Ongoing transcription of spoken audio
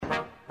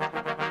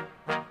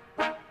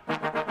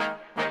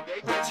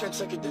Shit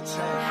took it to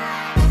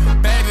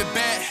 10. Baby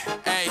bet,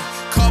 ayy,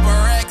 couple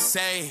racks,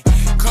 ayy,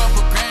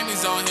 couple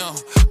Grammys on him,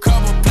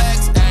 couple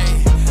plaques,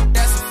 ayy,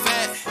 that's a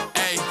fact,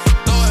 ayy,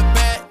 throw it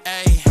back,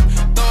 ayy,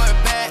 throw it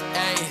back,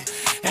 ayy,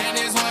 and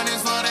this one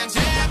is for the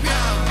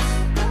champion.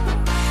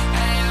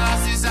 Ain't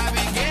lost since I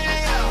began,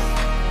 yo.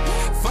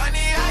 Funny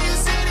how you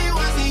said it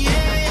was the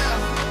end, yo.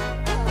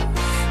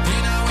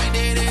 Then I went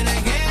did it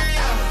again,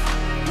 yo.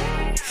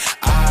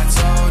 I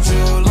told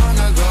you long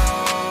ago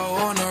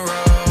on the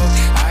road,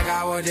 I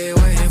got what they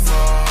waiting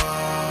for.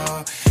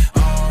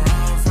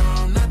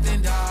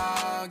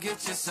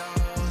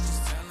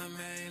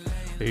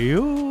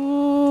 You're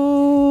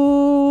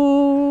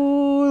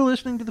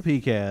listening to the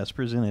PeayCast,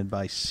 presented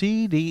by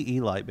CDE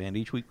Lightband.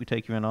 Each week we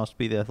take you around Austin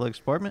Peay, the athletics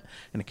department,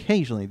 and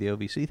occasionally the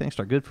OVC, thanks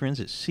to our good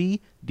friends at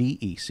CDE.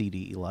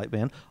 CDE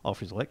Lightband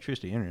offers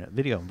electricity, internet,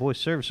 video, and voice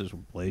services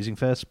with blazing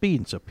fast speed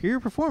and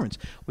superior performance,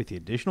 with the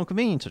additional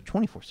convenience of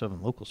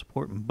 24/7 local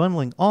support and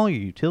bundling all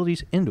your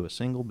utilities into a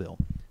single bill.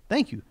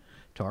 Thank you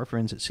to our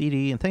friends at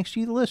CDE, and thanks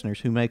to you, the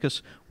listeners, who make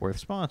us worth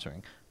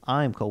sponsoring.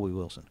 I'm Colby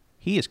Wilson.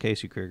 He is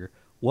Casey Krieger.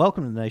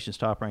 Welcome to the nation's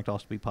top-ranked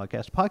Austin Peay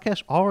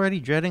podcast. Already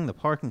dreading the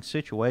parking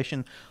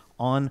situation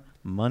on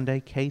Monday.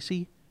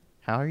 Casey,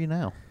 how are you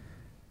now?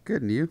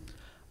 Good, and you?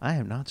 I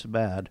am not so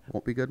bad.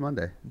 Won't be good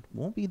Monday.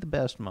 Won't be the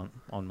best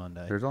on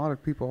Monday. There's a lot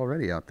of people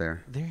already out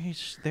there.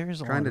 There's a lot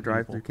of trying to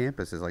drive people through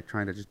campus is like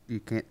trying to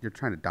you're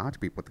trying to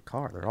dodge people with the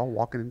car. They're all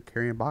walking and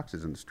carrying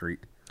boxes in the street.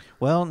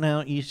 Well,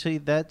 now you see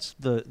that's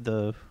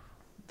the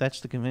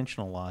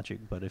conventional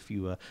logic, but if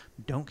you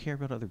don't care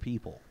about other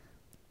people.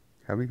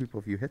 How many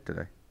people have you hit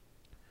today?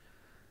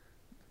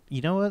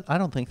 You know what? I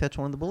don't think that's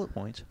one of the bullet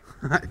points.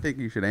 I think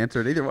you should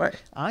answer it either way.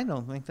 I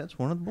don't think that's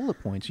one of the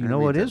bullet points. You That know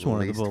what means is at one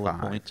of the least bullet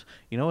 5. points?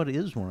 You know what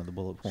is one of the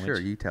bullet points? Sure,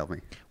 you tell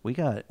me. We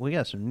got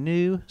some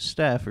new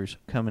staffers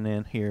coming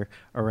in here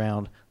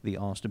around the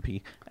Austin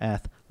Peay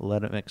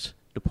athletics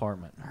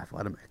department.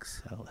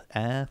 Athletics.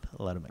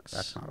 Athletics.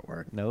 That's not a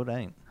word. No, it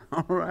ain't.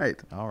 All right.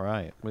 All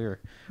right. We're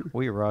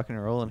rocking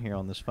and rolling here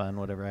on this fine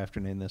whatever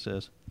afternoon this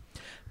is.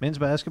 Men's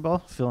basketball,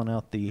 filling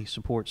out the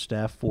support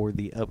staff for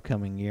the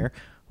upcoming year.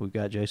 We've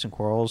got Jason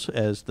Quarles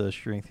as the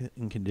strength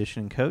and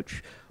conditioning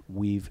coach.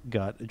 We've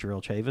got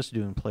Jarrell Chavis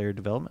doing player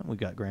development. We've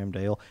got Graham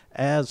Dale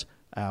as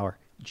our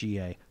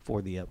GA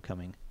for the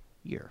upcoming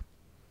year.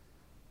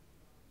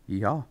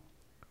 Yeehaw.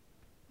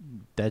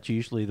 That's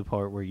usually the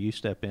part where you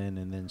step in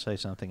and then say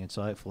something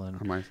insightful. And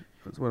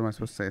What am I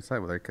supposed to say inside?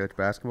 Will I coach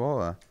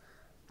basketball? I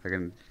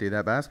can do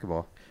that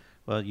basketball.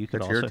 Well, you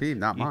could That's also, your team,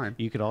 not mine.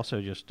 You could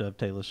also just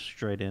dovetail us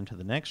straight into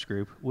the next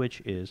group,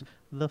 which is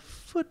the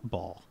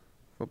football.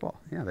 Football.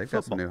 Yeah, they've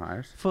got some new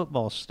hires.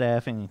 Football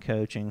staffing and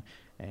coaching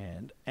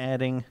and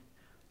adding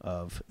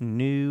of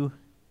new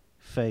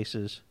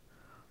faces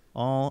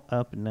all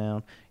up and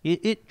down.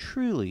 It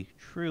truly,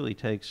 truly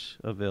takes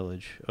a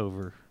village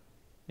over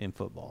in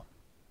football.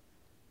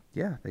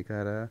 Yeah, they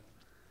got what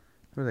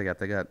do they got?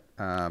 They got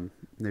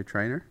new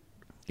trainer.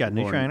 Got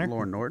new trainer.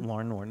 Lauren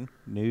Norton.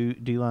 New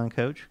D-line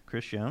coach,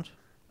 Chris Jones.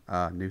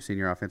 New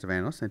senior offensive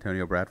analyst,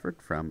 Antonio Bradford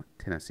from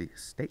Tennessee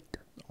State.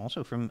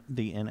 Also from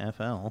the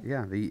NFL.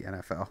 Yeah, the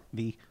NFL.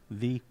 The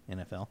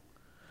NFL.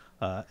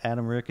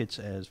 Adam Ricketts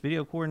as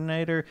video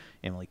coordinator.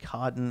 Emily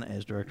Cotton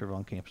as director of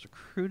on-campus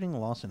recruiting.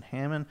 Lawson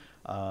Hammond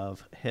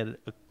of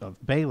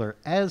Baylor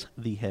as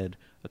the head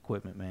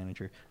equipment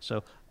manager.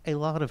 So a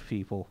lot of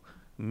people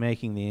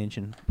making the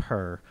engine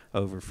purr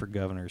over for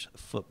Governors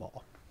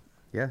football.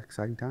 Yeah,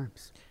 exciting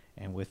times.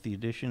 And with the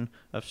addition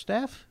of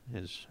staff,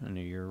 as a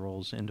new year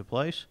rolls into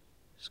place,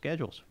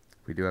 schedules.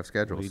 We do have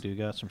schedules. We do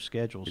got some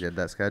schedules. We did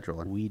that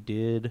scheduling. We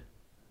did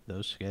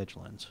those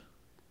schedulings.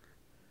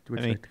 Would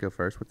you like to go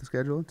first with the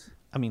schedulings?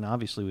 I mean,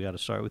 obviously, we got to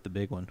start with the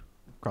big one,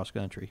 cross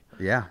country.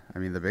 Yeah, I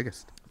mean, the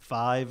biggest.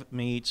 5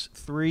 meets,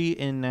 3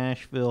 in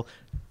Nashville,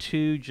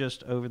 2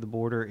 just over the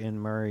border in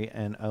Murray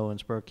and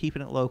Owensboro.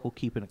 Keeping it local,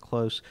 keeping it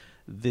close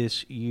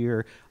this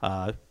year.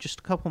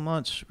 Just a couple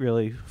months,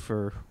 really,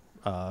 for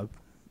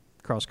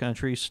cross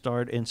country.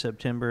 Start in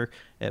September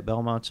at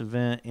Belmont's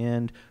event,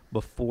 and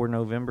before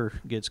November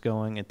gets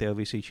going at the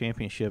OVC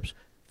Championships.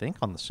 I think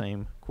on the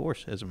same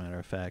course, as a matter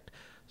of fact.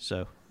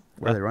 So,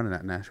 where are they running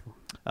at in Nashville?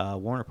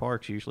 Warner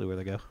Park's usually where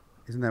they go.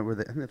 Isn't that where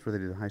I think that's where they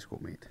do the high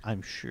school meet.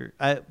 I'm sure.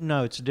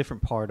 No, it's a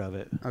different part of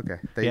it. Okay,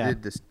 they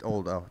did this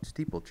old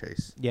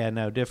steeplechase. Yeah,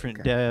 no, different.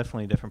 Okay.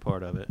 Definitely a different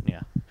part of it.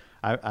 Yeah,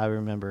 I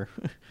remember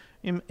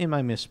in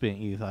my misspent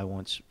youth, I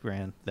once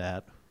ran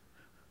that.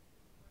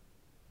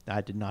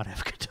 I did not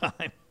have a good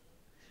time.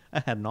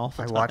 I had an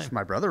awful time. I watched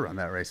my brother run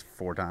that race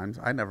 4 times.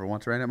 I never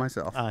once ran it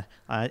myself.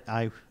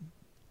 I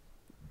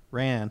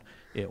ran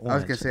it once. I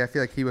was going to say, I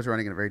feel like he was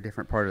running in a very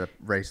different part of the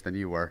race than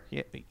you were.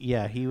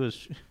 Yeah, he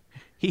was.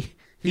 He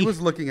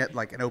was looking at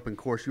like an open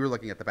course. You were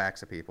looking at the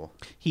backs of people.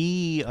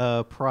 He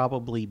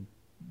probably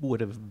would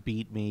have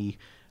beat me.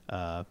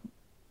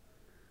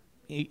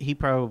 He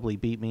probably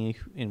beat me,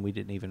 and we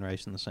didn't even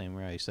race in the same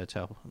race. That's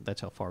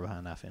how far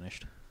behind I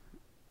finished.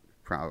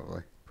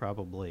 Probably.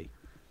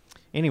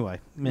 Anyway,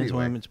 men's and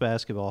women's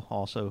basketball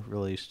also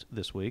released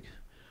this week.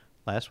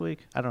 last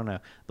week. I don't know.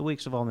 The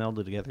weeks have all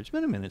melded together. It's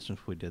been a minute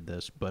since we did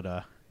this,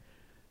 but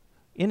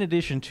in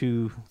addition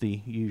to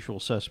the usual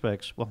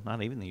suspects, well,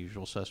 not even the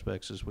usual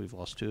suspects, as we've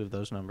lost 2 of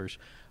those numbers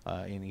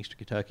in Eastern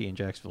Kentucky and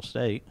Jacksonville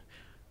State.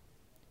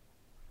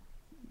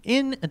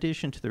 In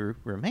addition to the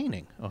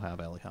remaining Ohio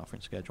Valley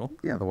Conference schedule.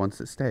 Yeah, the ones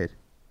that stayed.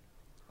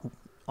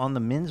 On the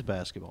men's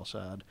basketball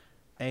side,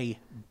 a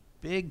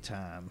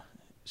big-time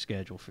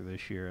schedule for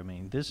this year. I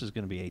mean, this is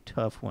going to be a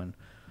tough one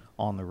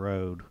on the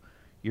road.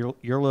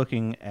 You're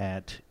looking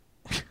at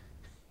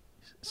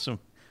some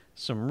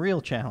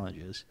real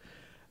challenges,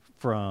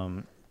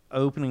 from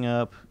opening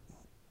up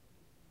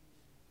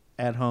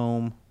at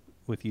home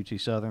with UT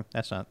Southern.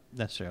 That's not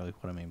necessarily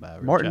what I mean by a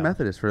real Martin challenge.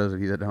 Methodist, for those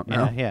of you that don't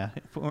know. Yeah.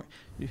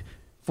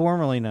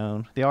 Formerly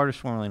known, the artist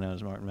formerly known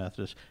as Martin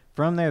Methodist.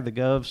 From there, the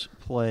Govs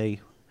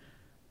play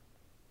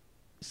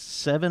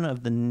 7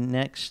 of the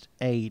next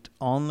 8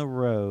 on the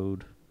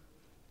road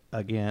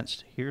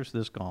against, here's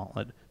this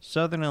gauntlet: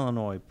 Southern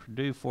Illinois,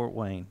 Purdue, Fort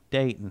Wayne,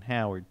 Dayton,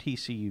 Howard,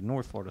 TCU,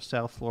 North Florida,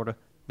 South Florida,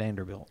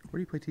 Vanderbilt. Where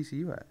do you play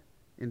TCU at?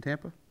 In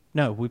Tampa?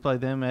 No, we play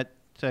them at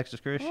Texas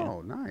Christian.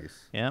 Oh,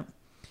 nice. Yeah.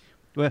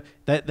 Well,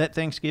 that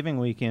Thanksgiving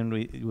weekend,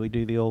 we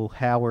do the old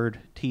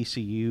Howard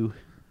TCU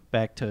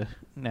back to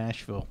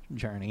Nashville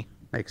journey.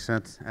 Makes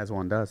sense, as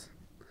one does.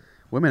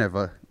 Women have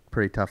a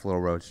pretty tough little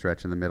road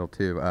stretch in the middle,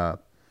 too. They're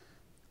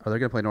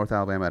going to play North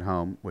Alabama at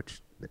home,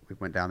 which we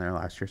went down there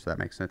last year, so that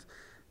makes sense.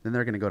 Then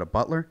they're going to go to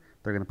Butler.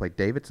 They're going to play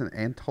Davidson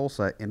and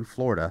Tulsa in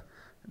Florida.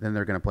 Then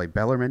they're going to play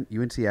Bellarmine,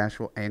 UNC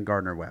Asheville, and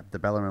Gardner-Webb. The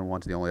Bellarmine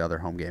one's the only other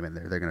home game in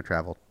there. They're going to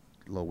travel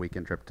a little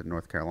weekend trip to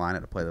North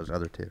Carolina to play those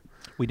other 2.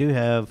 We do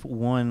have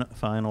one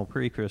final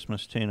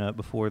pre-Christmas tune-up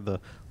before the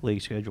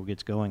league schedule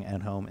gets going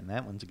at home, and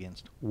that one's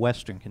against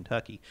Western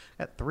Kentucky.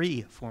 Got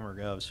 3 former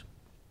Govs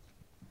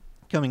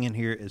coming in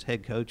here as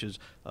head coaches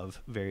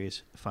of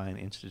various fine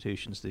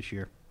institutions this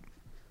year.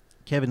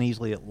 Kevin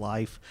Easley at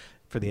Life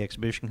for the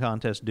exhibition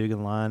contest,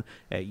 Dugan Line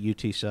at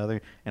UT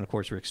Southern, and, of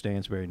course, Rick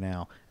Stansberry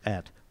now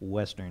at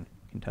Western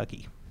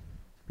Kentucky.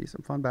 Be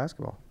some fun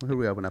basketball. Who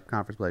we open up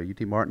conference play? UT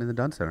Martin in the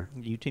Dunn Center.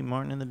 UT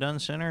Martin in the Dunn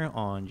Center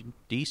on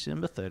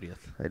December 30th.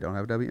 They don't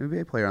have a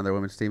WNBA player on their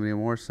women's team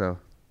anymore, so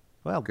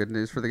Well, good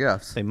news for the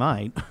Govs. they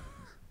might.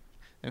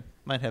 They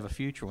might have a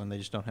future one. They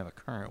just don't have a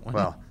current one.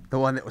 Well, the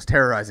one that was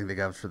terrorizing the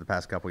Govs for the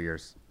past couple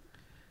years.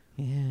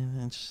 Yeah,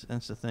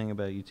 that's the thing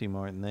about UT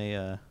Martin.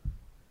 They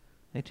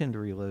tend to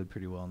reload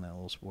pretty well in that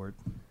little sport.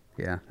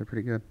 Yeah, they're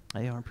pretty good.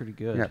 They are pretty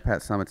good. You got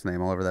Pat Summitt's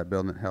name all over that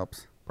building. It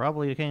helps.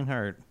 Probably it can't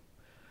hurt.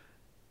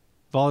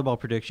 Volleyball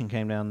prediction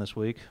came down this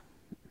week.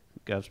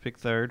 Govs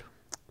picked 3rd.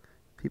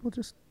 People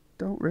just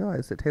don't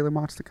realize that Taylor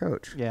Mott's the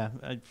coach. Yeah,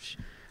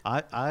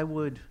 I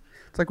would.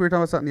 It's like we were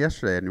talking about something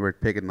yesterday, and we were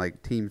picking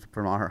like teams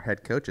from our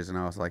head coaches, and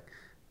I was like,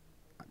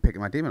 picking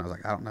my team, and I was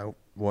like, I don't know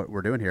what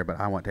we're doing here, but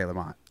I want Taylor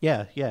Mott.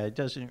 Yeah. It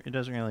doesn't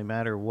really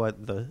matter what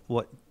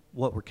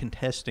we're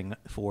contesting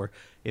for.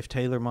 If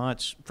Taylor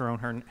Mott's thrown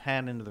her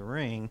hat into the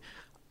ring,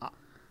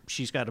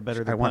 she's got a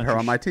better than I want her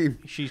on my team.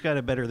 She's got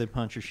a better than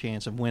puncher's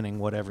chance of winning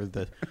whatever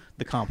the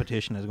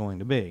competition is going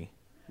to be.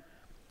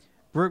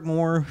 Brooke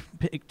Moore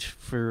picked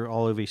for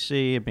All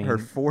OVC. I mean, Her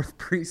 4th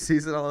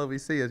preseason All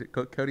OVC.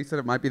 Cody said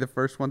it might be the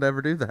first one to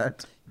ever do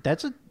that.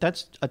 That's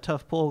a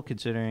tough pull,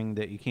 considering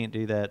that you can't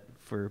do that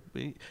for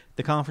the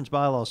conference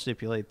bylaws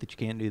stipulate that you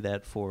can't do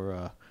that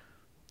for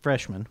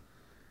freshmen.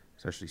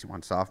 So she's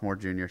won sophomore,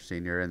 junior,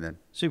 senior, and then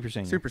Super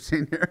senior. super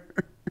senior.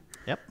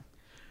 Yep.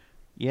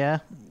 Yeah.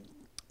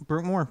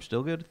 Brooke Moore,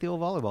 still good at the old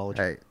volleyball.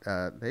 Hey,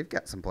 they've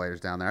got some players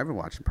down there. I've been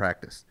watching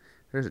practice.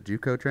 There's a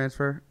JUCO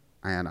transfer,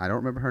 and I don't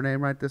remember her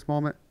name right this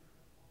moment.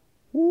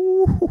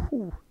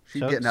 Woo!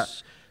 She's getting up.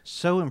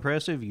 So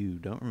impressive, you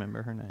don't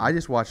remember her name. I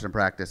just watched them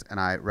practice, and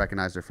I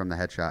recognized her from the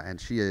headshot,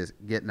 and she is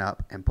getting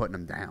up and putting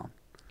them down.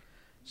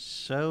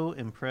 So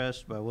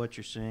impressed by what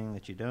you're seeing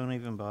that you don't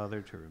even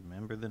bother to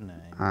remember the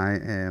name. I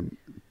am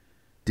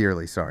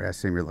dearly sorry. I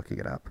assume you're looking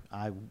it up.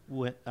 I am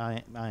looking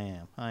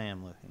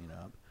it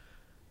up.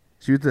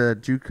 She was the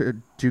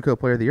JUCO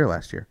Player of the Year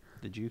last year.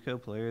 The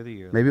JUCO Player of the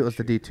Year. Maybe it was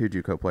last the year.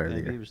 D2 JUCO Player of the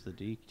Maybe Year. it was the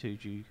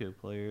D2 JUCO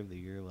Player of the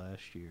Year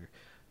last year.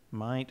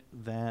 Might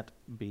that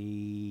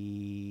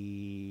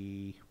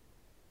be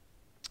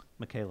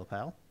Michaela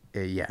Powell?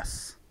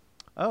 Yes.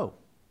 Oh,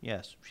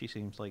 yes. She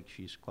seems like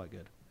she's quite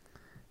good.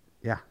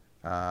 Yeah.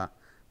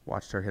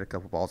 Watched her hit a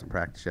couple balls in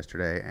practice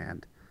yesterday,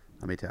 and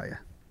let me tell you,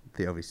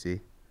 the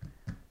OVC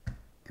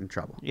in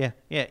trouble. Yeah.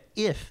 Big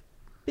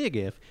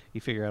if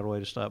you figure out a way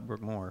to stop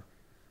Brooke Moore.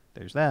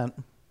 There's that.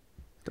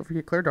 Don't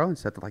forget, Claire Darling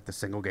set the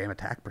single game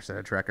attack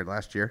percentage record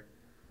last year.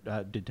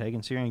 Did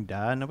Tegan Searing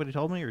die? Nobody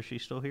told me, or is she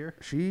still here?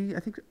 I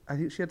think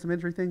she had some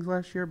injury things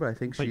last year, but I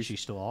think But she's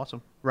still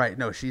awesome. right.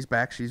 No, she's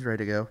back. She's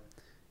ready to go.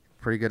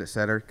 Pretty good at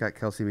setter. Got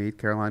Kelsey Mead,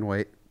 Caroline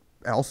Waite,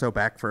 also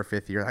back for a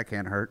 5th year. That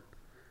can't hurt.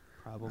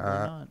 Probably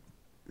not.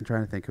 I'm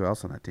trying to think who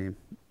else on that team.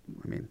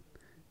 I mean,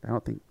 I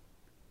don't think.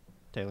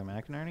 Taylor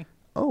McInerney?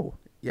 Oh,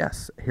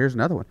 yes. Here's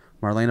another one.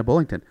 Marlena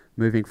Bullington,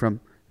 moving from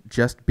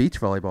just beach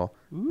volleyball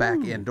back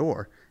Ooh.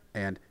 indoor.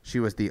 and she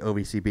was the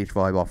OVC Beach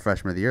Volleyball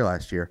Freshman of the Year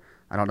last year.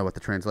 I don't know what the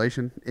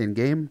translation in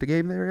game to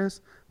game there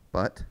is,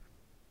 but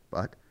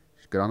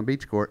she's good on the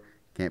beach court.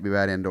 Can't be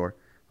bad indoor.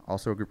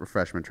 Also a group of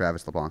freshmen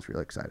Travis LeBlanc's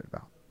really excited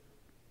about.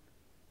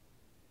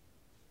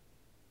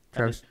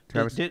 Travis?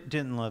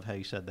 Didn't love how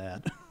you said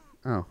that.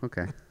 Oh,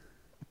 okay.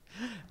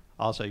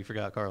 Also, you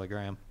forgot Carly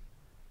Graham.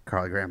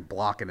 Carly Graham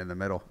blocking in the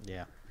middle.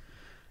 Yeah.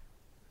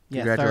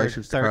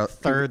 Congratulations to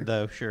third,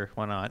 though. Sure,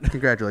 why not?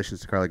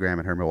 Congratulations to Carly Graham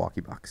and her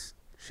Milwaukee Bucks.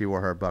 She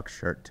wore her Bucks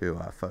shirt to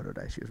photo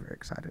day. She was very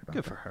excited about it.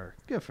 Good for her.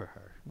 Good for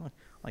her. I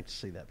like to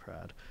see that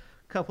pride.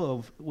 A couple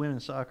of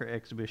women's soccer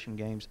exhibition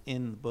games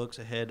in the books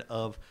ahead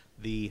of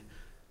the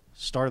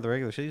start of the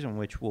regular season,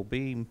 which will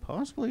be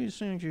possibly as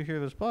soon as you hear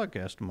this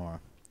podcast tomorrow,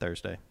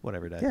 Thursday,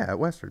 whatever day. Yeah, at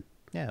Western.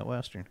 Yeah, at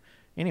Western.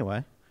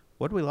 Anyway,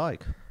 what do we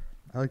like?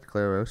 I liked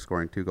Claire Rose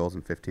scoring 2 goals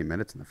in 15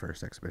 minutes in the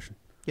first exhibition.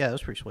 Yeah, that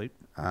was pretty sweet.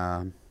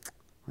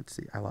 Let's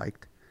see. I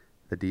liked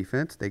the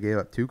defense. They gave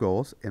up 2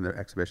 goals in their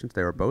exhibitions.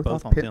 They were both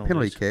Both on on penalty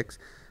penalties. kicks.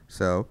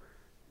 So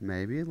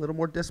maybe a little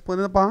more discipline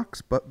in the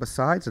box. But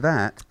besides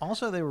that,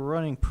 Also, they were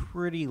running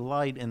pretty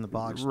light in the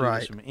box due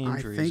to some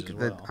injuries as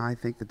well. I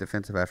think the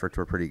defensive efforts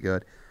were pretty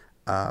good.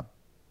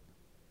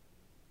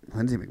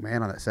 Lindsey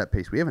McMahon on that set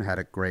piece. We haven't had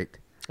a great.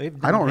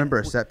 I don't remember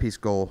a set piece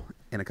goal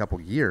in a couple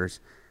years.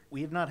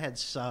 We have not had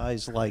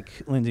size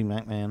like Lindsey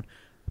McMahon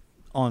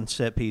on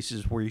set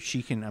pieces where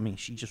she can. I mean,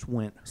 she just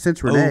went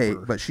Since Renee,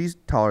 over. but she's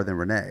taller than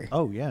Renee.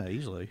 Oh yeah,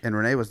 easily. And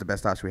Renee was the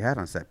best option we had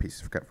on set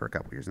pieces for a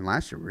couple years. And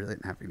last year, we really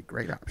didn't have any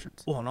great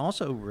options. Well, and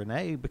also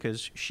Renee,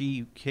 because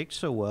she kicked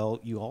so well,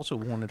 you also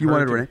wanted You her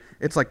wanted to, Renee.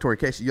 It's like Tori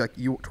Case.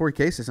 Tori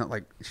Case isn't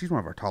like she's one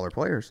of our taller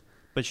players.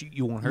 but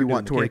you want her. You doing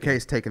want the Tori kicking.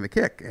 Case taking the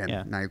kick, and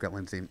Yeah. now you've got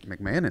Lindsey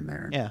McMahon in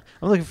there. Yeah,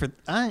 I'm looking for.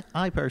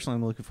 I personally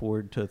am looking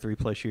forward to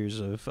 3+ years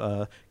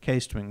of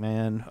Case to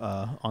McMahon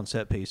on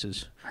set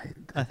pieces.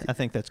 I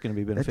think that's going to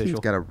be That beneficial. team's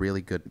got a really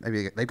good.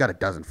 Maybe they've got a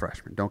dozen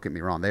freshmen. Don't get me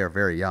wrong; they are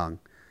very young,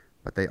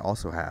 but they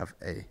also have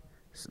a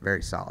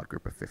very solid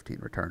group of 15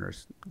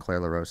 returners. Claire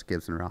LaRose,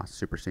 Gibson Ross,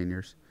 super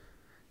seniors,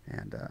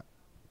 and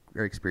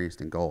very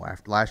experienced in goal.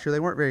 After last year, they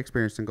weren't very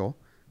experienced in goal.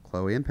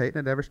 Chloe and Peyton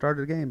had never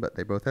started a game, but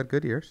they both had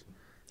good years.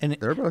 And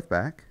They're both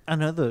back. I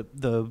know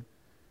the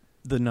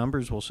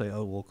numbers will say,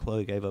 oh well,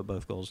 Chloe gave up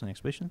both goals in the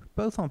exhibition,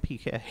 both on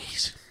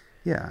PKs.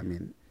 Yeah, I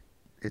mean,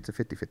 it's a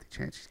 50-50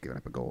 chance she's giving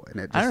up a goal, and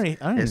it just, I don't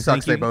even it sucks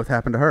think they you- both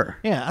happened to her.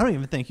 Yeah, I don't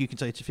even think you can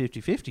say it's a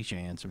 50-50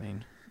 chance. I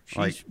mean, she's.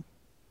 Like,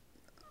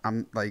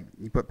 I'm like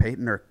you put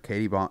Peyton or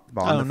Katie Bond,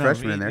 oh the no,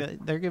 freshman in there.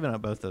 they're giving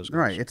up both those goals.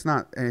 Right, it's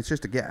not, and it's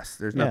just a guess.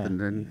 There's Yeah. nothing.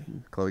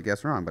 Then Chloe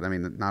guessed wrong, but I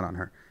mean, not on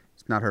her.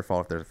 It's not her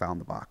fault if there's a foul in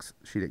the box.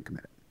 She didn't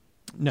commit it.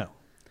 No.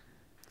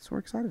 So we're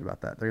excited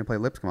about that. They're gonna play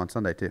Lipscomb on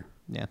Sunday too.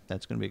 Yeah,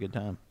 that's going to be a good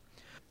time.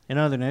 In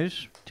other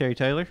news, Terry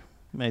Taylor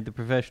made the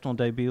professional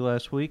debut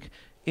last week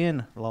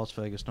in Las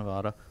Vegas,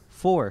 Nevada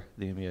for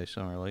the NBA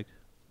Summer League.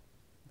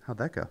 How'd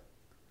that go?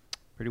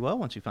 Pretty well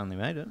once he finally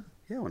made it.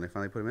 Yeah, when they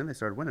finally put him in, they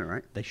started winning,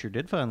 right? They sure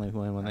did finally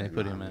win when they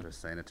put him in. I'm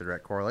just saying it's a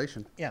direct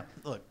correlation. Yeah,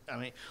 look, I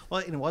mean,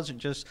 well, and it wasn't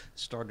just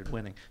started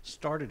winning,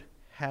 started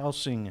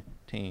housing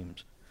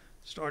teams,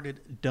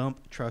 started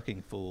dump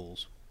trucking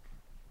fools.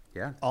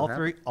 Yeah, All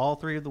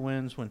three of the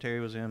wins when Terry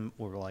was in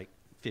were like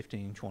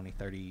 15, 20,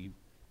 30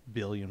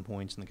 billion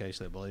points in the case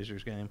of that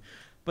Blazers game.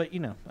 But, you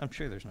know, I'm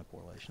sure there's no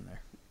correlation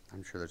there.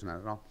 I'm sure there's not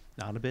at all.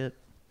 Not a bit.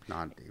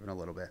 Not even a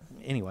little bit.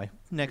 Anyway,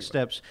 next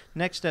steps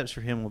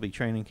for him will be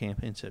training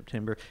camp in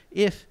September.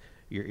 If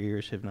your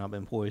ears have not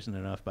been poisoned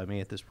enough by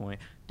me at this point,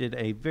 did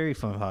a very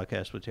fun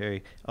podcast with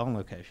Terry on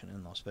location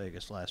in Las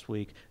Vegas last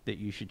week that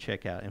you should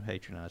check out and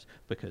patronize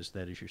because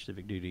that is your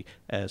civic duty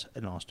as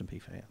an Austin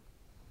Peay fan.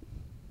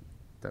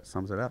 That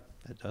sums it up.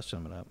 That does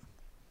sum it up.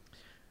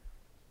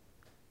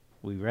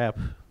 We wrap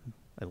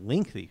a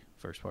lengthy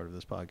first part of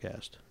this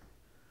podcast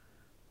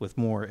with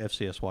more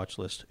FCS watch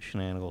list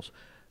shenanigans.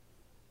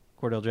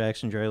 Cordell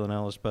Jackson, Draylon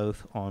Ellis,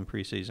 both on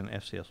preseason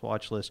FCS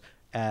watch list,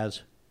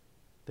 as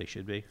they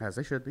should be, As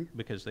they should be.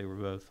 because they were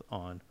both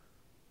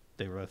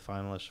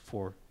finalists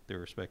for their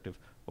respective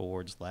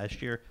awards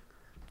last year.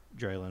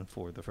 Draylon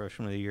for the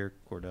Freshman of the Year,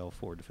 Cordell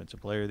for Defensive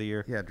Player of the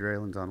Year. Yeah,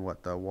 Draylon's on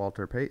what, the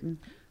Walter Payton?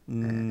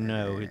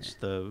 No, it's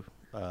the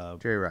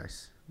Jerry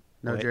Rice.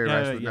 No, wait, Jerry no,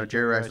 Rice. no, Was, yeah, no, Jerry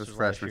Jerry Rice Rice was was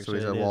freshman, last so year,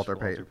 he's so a it is Walter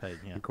Walter Payton. Payton,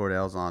 yeah. And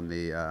Cordell's on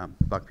the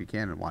Buck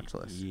Buchanan watch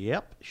list.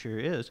 Yep, sure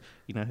is.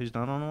 You know who's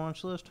not on the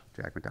watch list?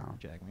 Jack McDonald,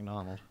 Jack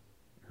McDonald.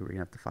 who we're going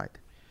to have to fight.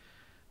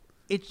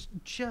 It's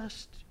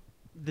just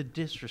the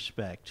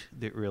disrespect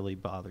that really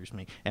bothers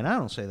me. And I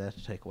don't say that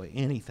to take away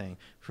anything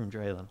from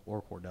Draylon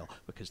or Cordell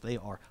because they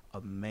are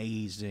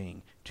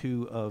amazing.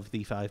 2 of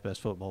the 5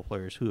 best football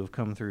players who have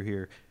come through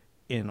here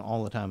in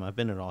all the time I've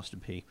been at Austin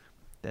Peay.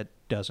 That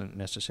doesn't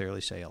necessarily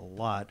say a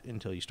lot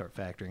until you start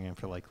factoring in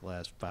for like the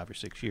last 5 or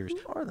 6 years.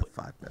 Who are the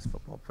 5 best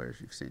football players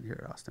you've seen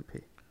here at Austin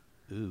Peay?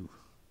 Ooh.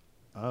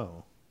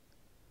 Oh.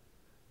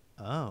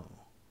 Oh.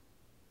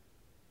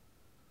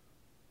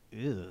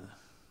 Ew.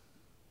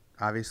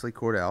 Obviously,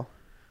 Cordell,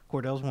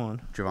 Cordell's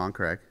one. Javon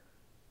Craig.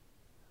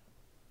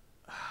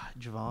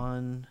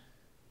 Javon.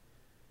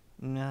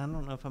 No, I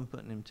don't know if I'm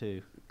putting him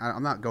 2.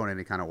 I'm not going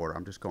any kind of order.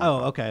 I'm just going.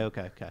 Oh, okay.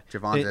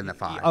 Javon's in the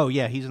 5. Oh,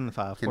 yeah, he's in the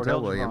 5. Kentel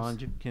Cordell Williams.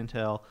 Javon,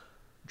 Kentel,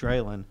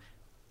 Draylon.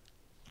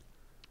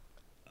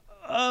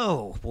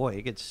 Oh, boy,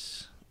 it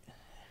gets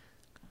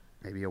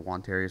Maybe a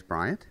Juantarius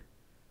Bryant.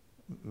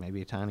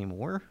 maybe a tiny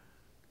more.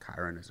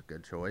 Kyron is a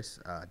good choice.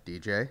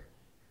 DJ.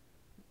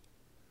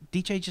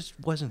 DJ just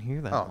wasn't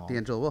here that long.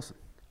 D'Angelo Wilson.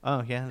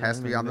 Oh, yeah. Has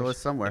to be on the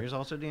list somewhere. There's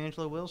also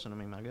D'Angelo Wilson. I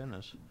mean, my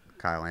goodness.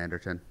 Kyle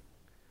Anderton.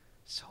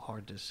 It's so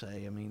hard to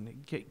say. I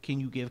mean, can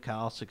you give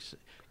Kyle success?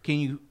 Can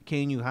you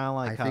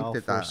highlight Kyle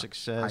for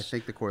success? I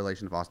think the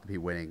correlation of Austin Peay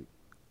winning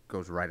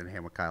goes right in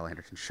hand with Kyle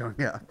Anderson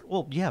showing up.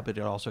 Well, yeah, but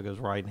it also goes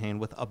right in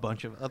hand with a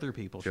bunch of other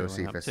people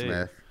showing up too.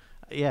 Smith.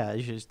 Yeah,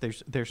 it's just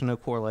there's no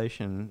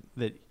correlation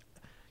that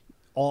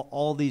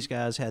all these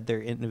guys had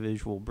their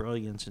individual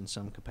brilliance in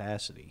some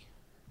capacity.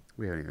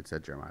 We haven't even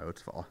said Jeremiah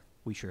Oatsfall.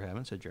 We sure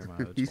haven't said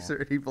Jeremiah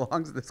Oatsfall. He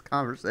belongs in this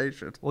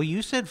conversation. Well,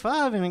 you said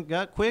 5 and it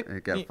got quick.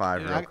 It got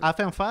 5 real quick. I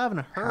found 5 in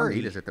a hurry. How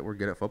neat is it that we're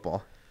good at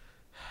football?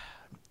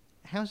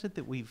 How is it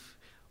that we've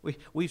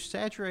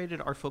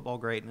saturated our football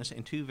greatness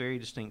in 2 very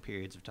distinct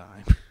periods of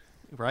time?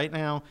 Right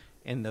now,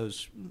 in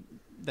that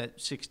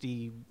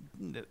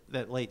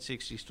late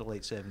 60s to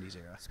late 70s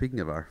era. Speaking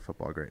of our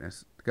football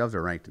greatness, the Govs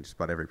are ranked in just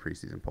about every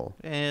preseason poll.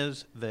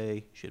 As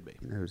they should be.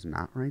 You know who's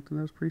not ranked in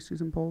those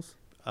preseason polls?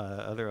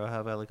 Other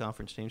Ohio Valley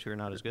Conference teams who are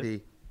not as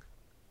good.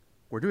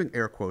 We're doing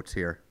air quotes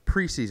here.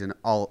 Preseason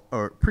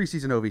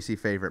OVC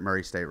favorite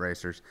Murray State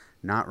Racers,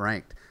 not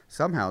ranked.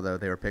 Somehow, though,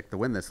 they were picked to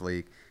win this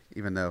league,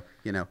 even though,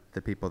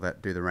 the people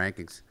that do the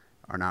rankings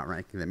are not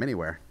ranking them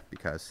anywhere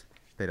because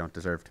they don't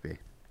deserve to be.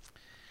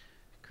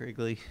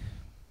 Krigley,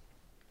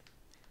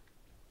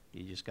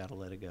 you just got to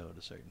let it go at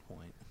a certain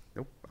point.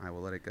 Nope, I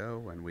will let it go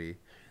when we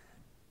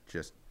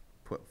just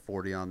put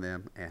 40 on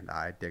them and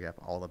I dig up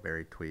all the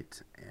buried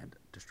tweets and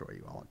destroy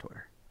you all on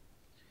Twitter.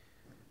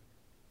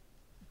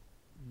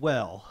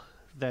 Well,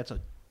 that's a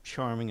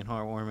charming and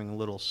heartwarming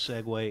little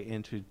segue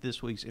into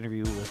this week's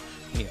interview with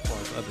Mia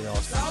Clark of the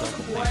Austin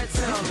Cycle. Right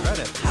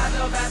after. I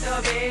go back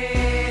to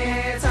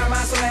bed, turn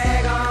my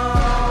swag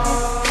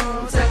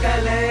on, took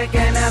a look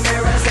in the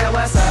mirror, said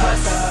what's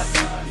up,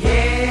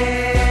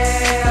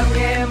 yeah, I'm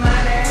getting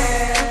money,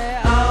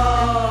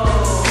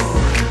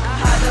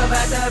 I go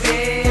back to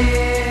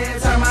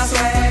bed, turn my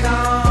swag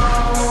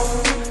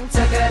on,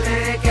 took a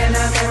look in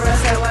the mirror,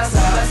 said what's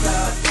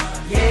up,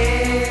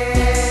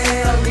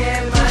 yeah, I'm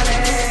getting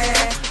money,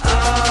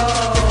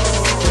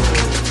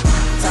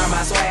 turn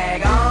my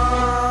swag on.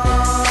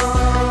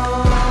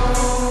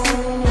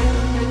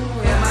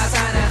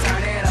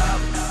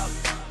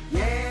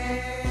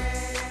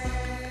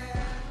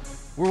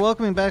 We're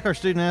welcoming back our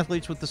student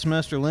athletes with the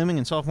semester looming,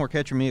 and sophomore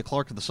catcher Mia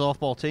Clark of the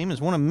softball team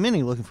is one of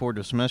many looking forward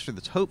to a semester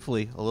that's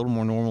hopefully a little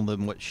more normal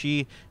than what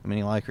she and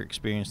many like her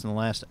experienced in the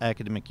last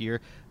academic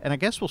year. And I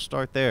guess we'll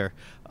start there.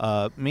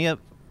 Mia,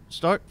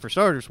 for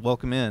starters,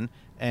 welcome in.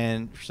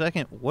 And for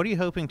second, what are you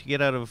hoping to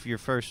get out of your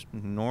first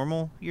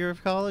normal year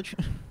of college?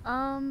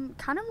 Kind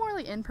of more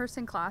like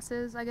in-person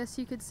classes, I guess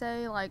you could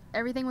say. Like,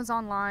 everything was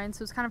online, so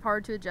it was kind of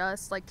hard to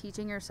adjust, like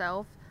teaching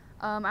yourself.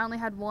 I only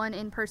had one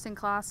in-person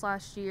class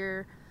last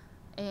year,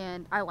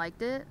 and I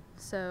liked it.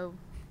 So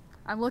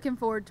I'm looking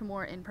forward to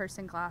more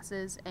in-person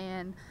classes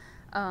and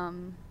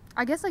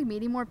I guess like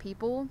meeting more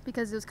people,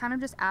 because it was kind of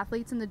just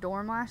athletes in the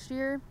dorm last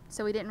year,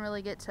 so we didn't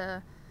really get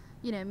to,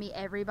 meet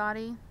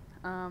everybody.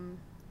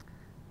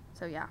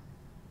 So yeah.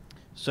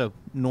 So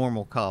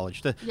normal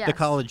college, the Yes.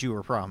 college you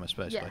were promised,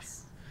 basically.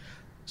 Yes.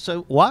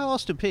 So why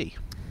Austin Peay?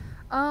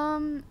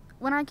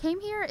 When I came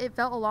here, it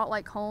felt a lot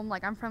like home.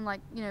 Like, I'm from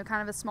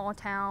kind of a small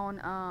town,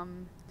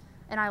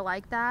 and I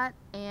like that.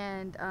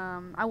 And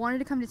I wanted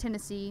to come to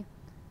Tennessee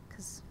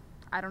because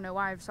I don't know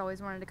why, I've just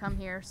always wanted to come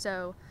here.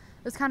 So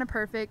it was kind of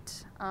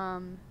perfect.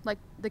 Like,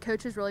 the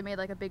coaches really made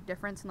like a big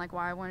difference in like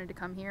why I wanted to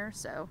come here.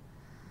 So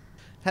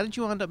How did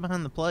you end up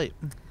behind the plate?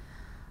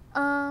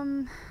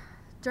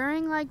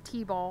 During like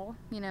T-ball,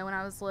 when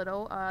I was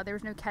little, there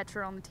was no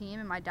catcher on the team,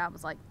 and my dad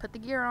was like, "Put the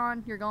gear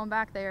on, you're going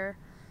back there,"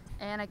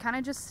 and I kind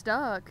of just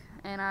stuck.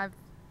 And I've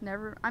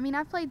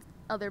played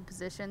other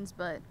positions,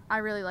 but I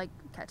really like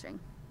catching.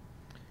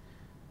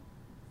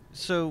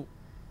 So,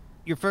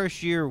 your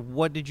first year,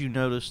 what did you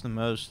notice the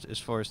most as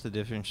far as the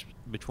difference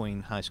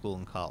between high school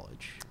and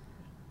college?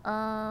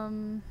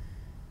 I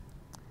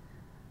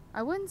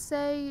wouldn't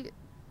say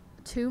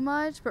too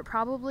much, but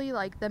probably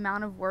like the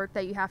amount of work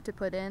that you have to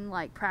put in.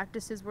 Like,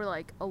 practices were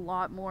like a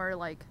lot more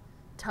like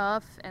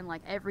tough and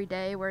like every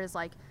day, whereas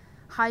like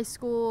high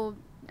school,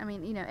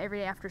 every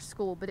day after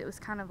school, but it was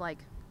kind of like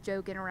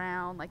joking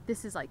around, like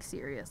this is like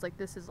serious, like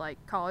this is like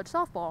college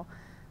softball,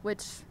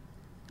 which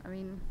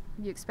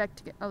you expect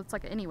to get, it's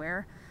like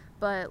anywhere,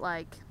 but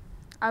like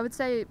I would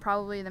say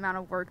probably the amount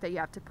of work that you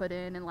have to put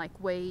in, and like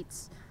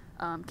weights,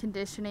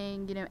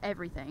 conditioning,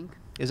 everything.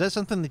 Is that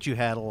something that you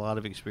had a lot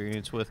of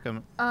experience with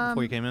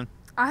before you came in?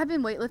 I have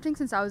been weightlifting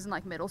since I was in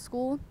like middle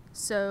school,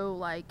 so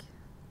like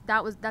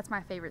that's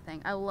my favorite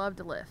thing. I love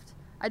to lift.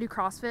 I do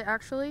CrossFit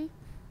actually.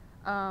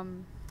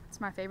 It's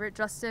my favorite.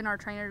 Justin, our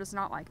trainer, does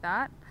not like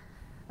that.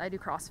 I do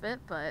CrossFit,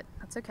 but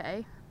that's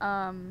okay.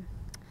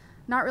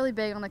 Not really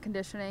big on the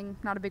conditioning,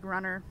 not a big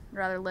runner,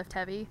 rather lift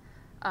heavy.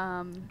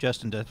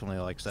 Justin definitely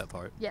likes that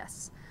part.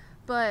 Yes.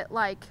 But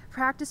like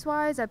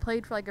practice-wise, I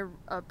played for like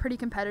a pretty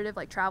competitive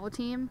like travel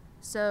team.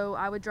 So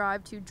I would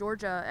drive to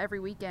Georgia every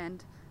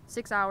weekend,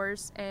 6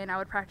 hours, and I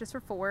would practice for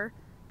 4,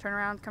 turn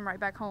around, come right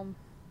back home,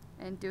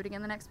 and do it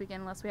again the next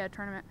weekend unless we had a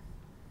tournament.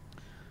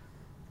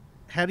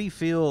 How do you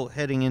feel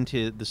heading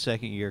into the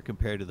second year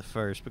compared to the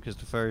first? Because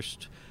the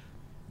first,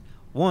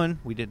 one,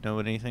 we didn't know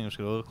what anything was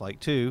going to look like.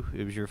 Two,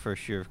 it was your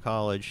first year of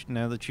college.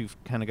 Now that you've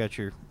kind of got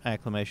your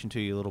acclimation to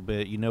you a little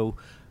bit, you know,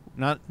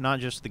 not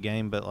just the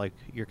game, but like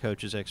your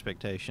coach's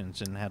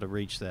expectations and how to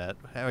reach that.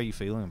 How are you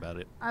feeling about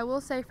it? I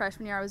will say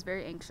freshman year I was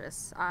very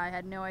anxious. I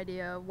had no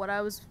idea what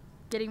I was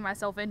getting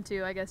myself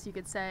into, I guess you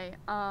could say.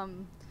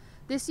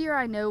 This year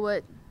I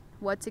know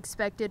what's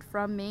expected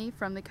from me,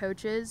 from the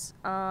coaches.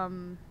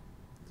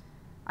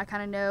 I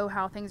kind of know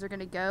how things are going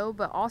to go,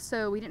 but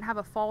also we didn't have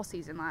a fall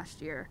season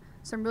last year.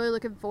 So I'm really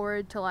looking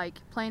forward to like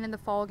playing in the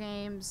fall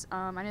games.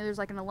 I know there's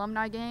like an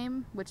alumni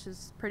game, which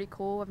is pretty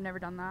cool. I've never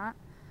done that.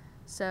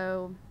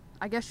 So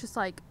I guess just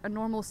like a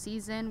normal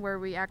season where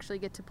we actually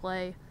get to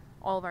play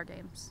all of our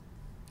games.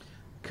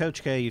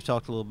 Coach K, you've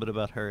talked a little bit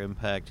about her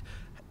impact.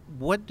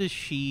 What does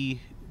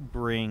she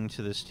bring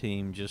to this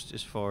team just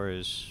as far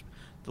as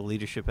the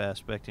leadership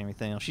aspect and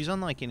everything else? She's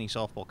unlike any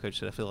softball coach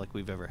that I feel like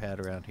we've ever had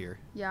around here.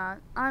 Yeah,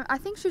 I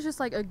think she's just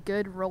like a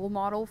good role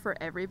model for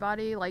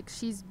everybody. Like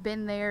she's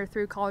been there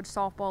through college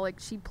softball. Like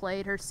she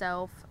played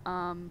herself.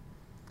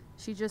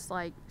 She just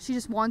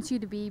wants you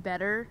to be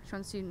better. She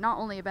wants you not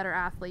only a better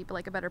athlete, but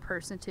like a better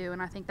person too. And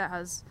I think that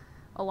has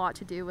a lot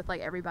to do with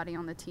like everybody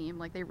on the team.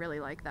 Like they really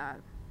like that.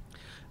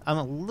 I'm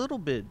a little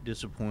bit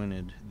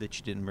disappointed that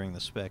you didn't bring the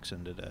specs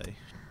in today.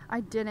 I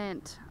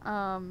didn't.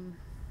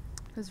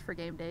 Those are for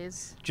game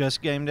days.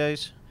 Just game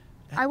days?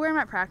 I wear them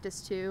at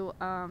practice too.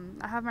 I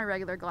have my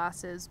regular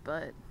glasses,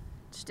 but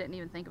just didn't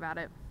even think about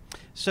it.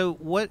 So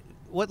what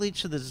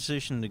leads to the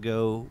decision to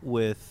go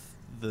with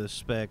the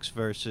specs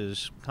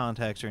versus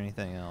contacts or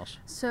anything else?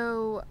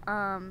 So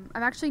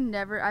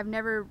I've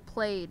never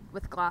played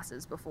with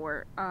glasses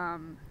before.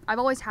 I've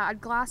always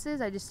had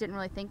glasses. I just didn't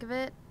really think of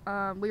it.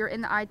 We were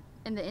in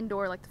the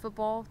indoor, like the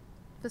football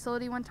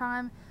facility one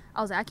time.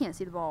 I was like, I can't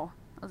see the ball.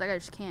 I was like, I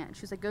just can't.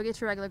 She was like, go get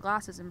your regular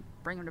glasses and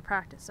bring them to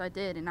practice. So I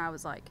did, and I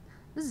was like,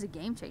 this is a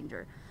game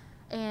changer.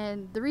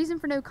 And the reason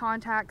for no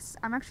contacts,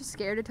 I'm actually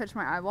scared to touch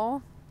my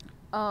eyeball.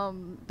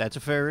 That's a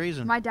fair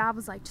reason. My dad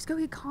was like, just go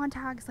get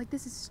contacts. Like,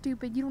 this is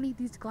stupid. You don't need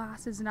these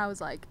glasses. And I was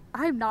like,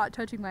 I'm not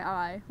touching my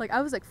eye. Like,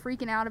 I was like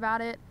freaking out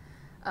about it.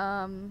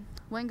 Went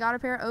and got a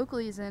pair of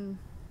Oakleys, and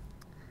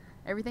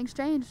everything's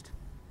changed.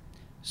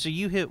 So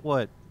you hit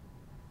what,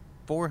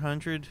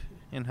 400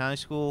 in high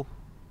school,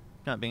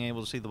 not being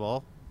able to see the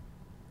ball?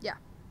 Yeah.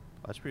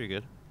 That's pretty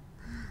good.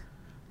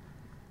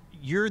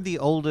 You're the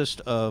oldest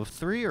of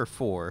 3 or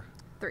 4?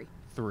 3.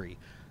 3.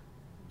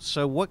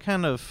 So what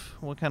kind of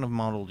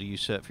model do you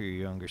set for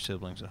your younger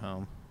siblings at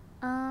home?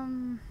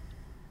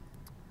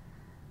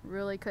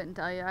 Really couldn't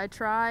tell you. I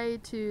try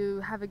to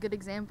have a good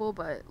example,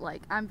 but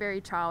like I'm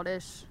very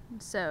childish,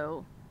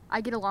 so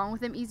I get along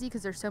with them easy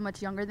because they're so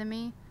much younger than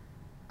me.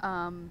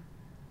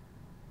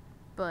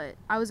 But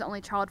I was the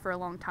only child for a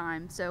long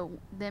time, so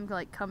them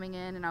like coming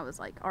in and I was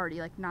like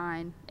already like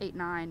 8,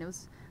 9. It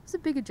was a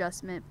big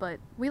adjustment, but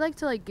we like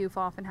to like goof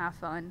off and have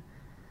fun.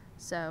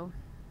 So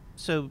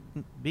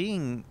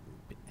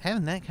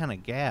having that kind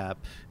of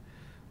gap,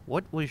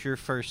 what was your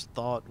first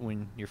thought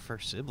when your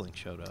first sibling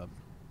showed up?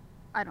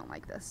 I don't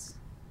like this,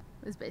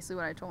 is basically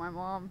what I told my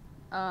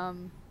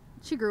mom.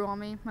 She grew on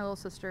me, my little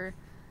sister.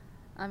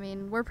 I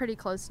mean, we're pretty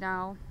close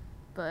now,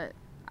 but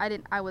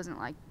I wasn't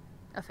like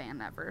a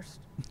fan at first.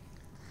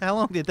 How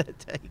long did that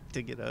take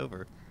to get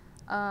over?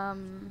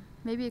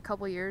 Maybe a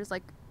couple years.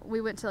 Like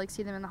we went to like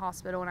see them in the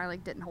hospital, and I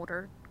like didn't hold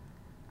her.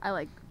 I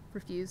like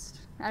refused.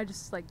 I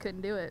just like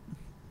couldn't do it.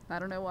 I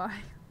don't know why.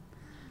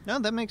 No,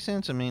 that makes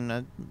sense. I mean,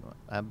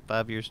 I'm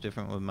 5 years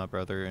different with my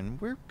brother, and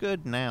we're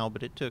good now,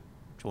 but it took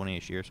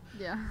 20-ish years.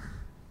 Yeah.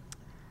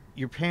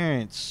 Your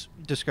parents,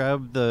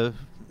 describe the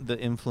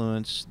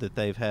influence that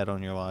they've had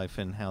on your life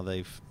and how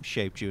they've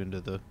shaped you into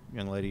the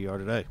young lady you are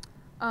today.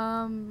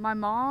 My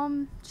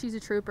mom, she's a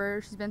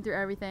trooper. She's been through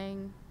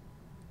everything,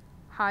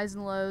 highs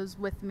and lows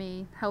with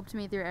me, helped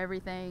me through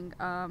everything.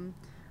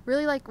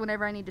 Really, like,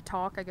 whenever I need to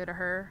talk, I go to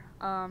her.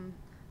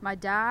 My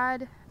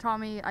dad taught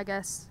me, I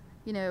guess,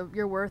 you know,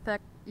 your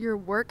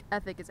work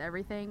ethic is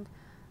everything.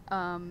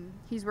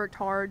 He's worked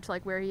hard to,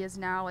 like, where he is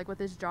now, like, with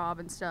his job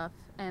and stuff.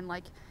 And,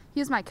 like, he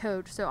was my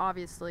coach, so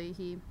obviously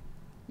he,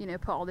 you know,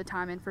 put all the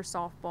time in for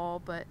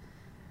softball. But,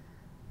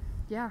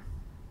 yeah.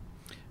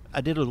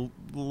 I did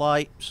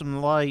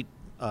some light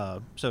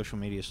social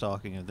media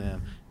stalking of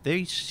them.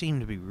 They seem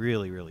to be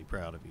really, really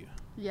proud of you.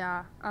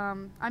 Yeah.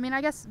 I mean,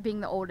 I guess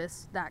being the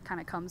oldest, that kind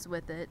of comes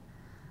with it.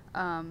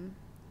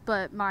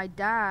 But my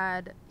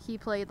dad, he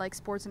played like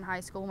sports in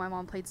high school. My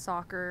mom played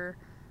soccer.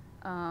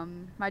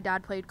 My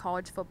dad played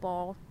college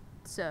football.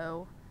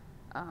 So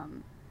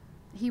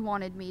he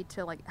wanted me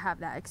to like have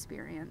that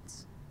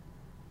experience.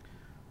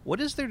 What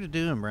is there to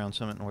do in Brown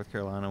Summit, North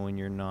Carolina, when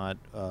you're not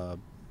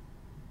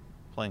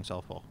playing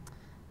softball?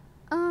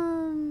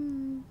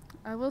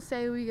 I will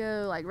say we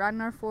go like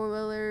riding our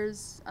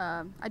 4-wheelers.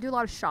 I do a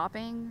lot of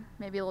shopping,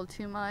 maybe a little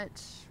too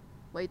much,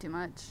 way too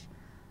much.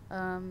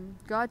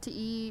 Go out to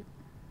eat.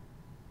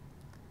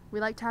 We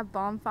like to have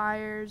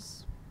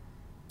bonfires.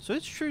 So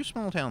it's true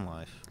small town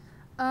life.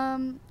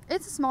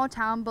 It's a small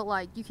town, but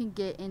like you can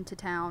get into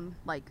town,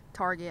 like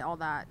Target, all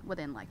that,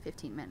 within like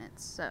 15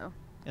 minutes. So.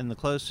 And the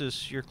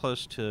closest, you're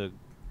close to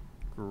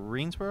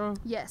Greensboro?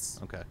 Yes.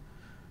 Okay.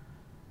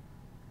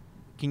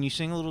 Can you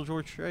sing a little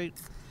George Strait?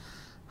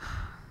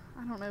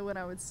 I don't know what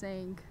I would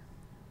sing.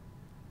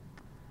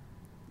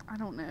 I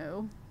don't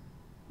know.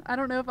 I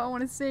don't know if I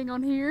want to sing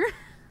on here.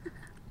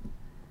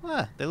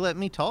 Well, they let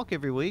me talk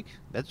every week.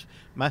 That's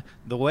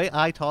the way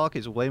I talk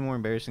is way more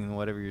embarrassing than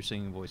whatever your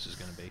singing voice is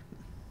going to be.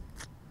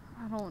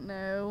 I don't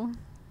know.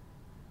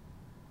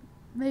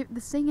 Maybe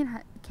the singing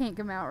can't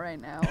come out right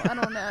now. I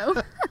don't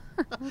know.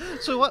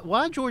 So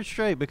why George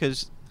Strait?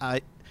 Because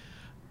I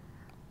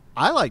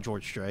like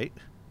George Strait.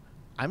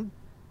 I'm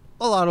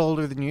a lot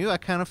older than you. I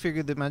kind of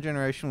figured that my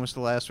generation was the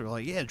last who were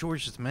like, yeah,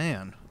 George is the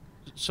man.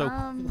 So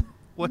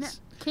what's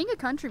king of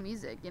country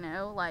music, you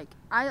know? Like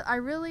I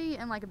really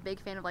am like a big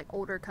fan of like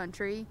older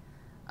country.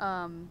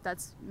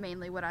 That's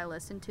mainly what I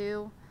listen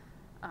to.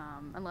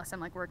 Unless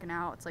I'm like working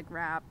out, it's like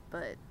rap,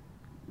 but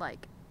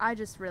like I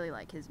just really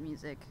like his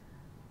music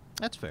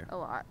That's fair. a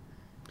lot.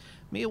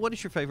 Mia, what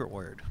is your favorite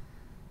word?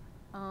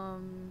 I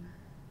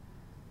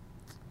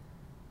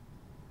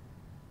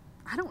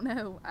don't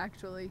know,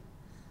 actually.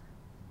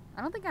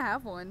 I don't think I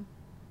have one.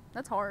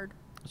 That's hard.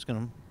 It's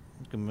gonna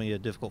be a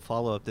difficult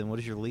follow-up then. What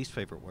is your least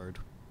favorite word?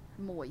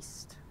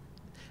 Moist.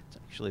 It's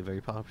actually a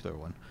very popular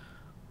one.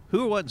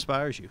 Who or what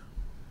inspires you?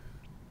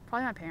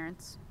 Probably my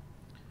parents.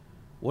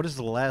 What is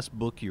the last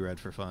book you read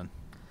for fun?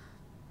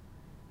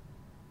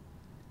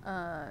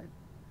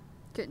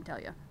 Couldn't tell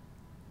you.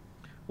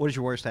 What is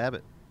your worst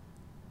habit?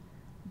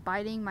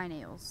 Biting my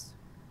nails.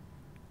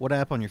 What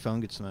app on your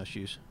phone gets the most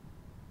use?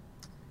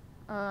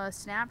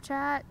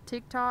 Snapchat,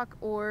 TikTok,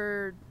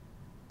 or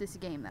this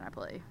game that I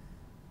play.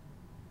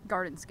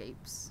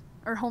 Gardenscapes.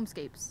 Or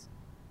Homescapes.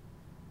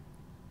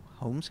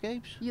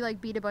 Homescapes? You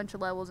like beat a bunch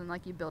of levels and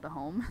like you build a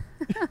home.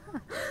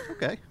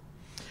 Okay.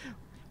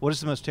 What is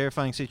the most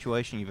terrifying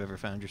situation you've ever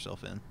found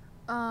yourself in?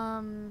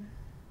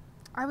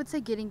 I would say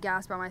getting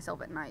gas by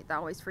myself at night. That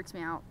always freaks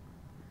me out.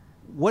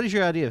 What is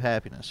your idea of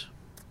happiness?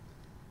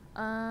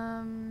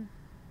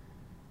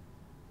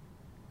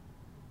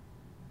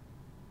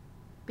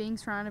 Being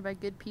surrounded by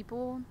good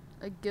people,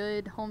 a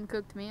good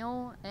home-cooked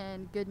meal,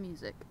 and good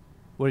music.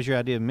 What is your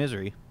idea of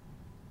misery?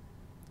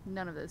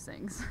 None of those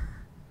things.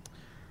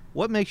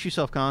 What makes you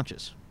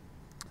self-conscious?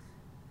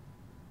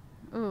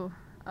 Ooh,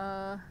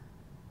 a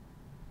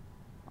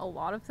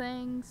lot of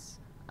things.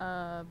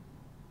 Probably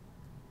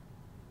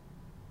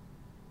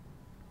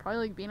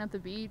like being at the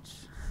beach,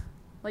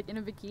 like in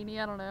a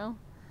bikini, I don't know.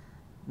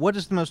 What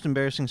is the most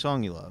embarrassing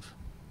song you love?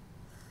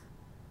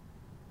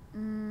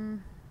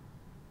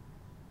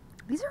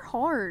 These are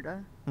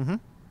hard. Mm-hmm.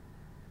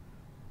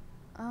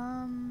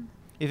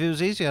 If it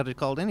was easy, I'd have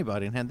called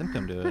anybody and had them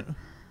come do it.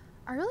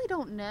 I really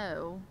don't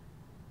know.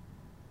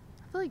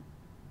 I feel like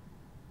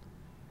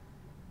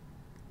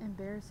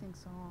embarrassing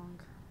song.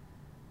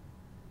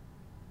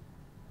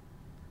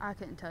 I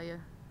couldn't tell you.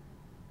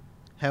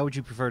 How would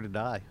you prefer to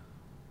die?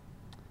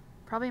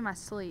 Probably in my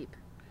sleep.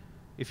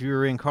 If you were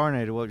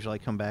reincarnated, what would you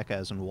like to come back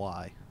as and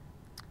why?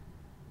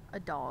 A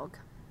dog.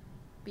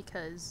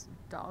 Because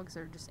dogs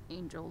are just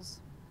angels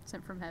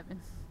sent from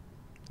heaven.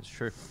 That's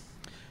true.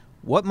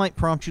 What might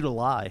prompt you to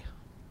lie?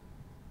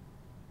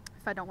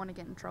 If I don't want to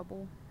get in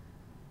trouble.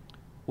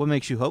 What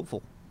makes you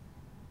hopeful?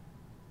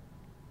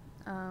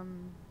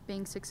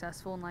 Being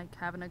successful and like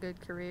having a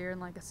good career and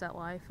like a set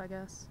life, I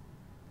guess.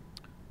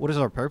 What is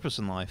our purpose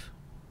in life?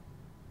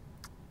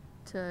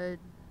 To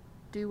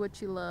do what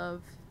you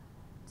love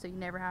so you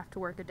never have to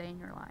work a day in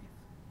your life.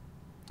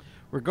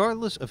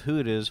 Regardless of who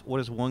it is, what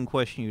is one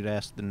question you'd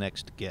ask the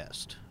next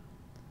guest?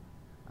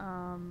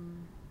 Oh,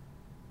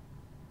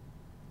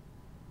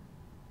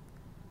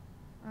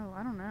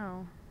 I don't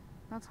know.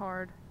 That's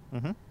hard.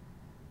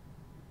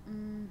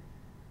 Mm-hmm.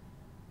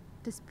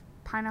 Does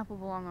pineapple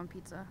belong on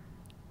pizza?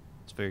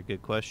 It's a very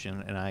good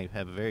question, and I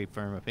have very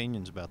firm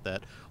opinions about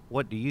that.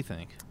 What do you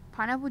think?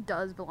 Pineapple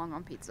does belong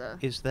on pizza.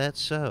 Is that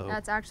so?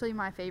 That's actually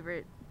my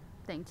favorite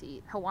thing to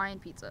eat. Hawaiian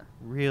pizza.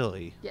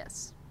 Really?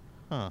 Yes.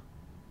 Huh.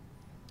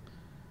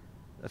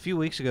 A few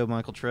weeks ago,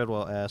 Michael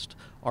Treadwell asked,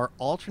 are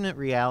alternate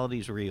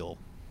realities real?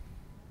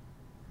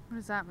 What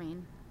does that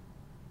mean?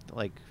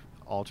 Like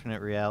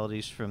alternate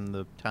realities from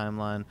the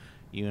timeline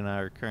you and I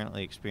are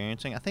currently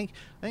experiencing. I think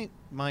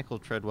Michael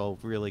Treadwell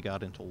really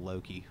got into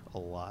Loki a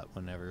lot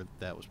whenever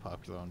that was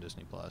popular on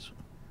Disney Plus.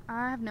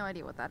 I have no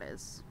idea what that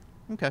is.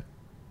 Okay.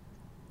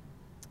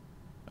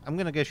 I'm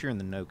gonna guess you're in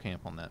the no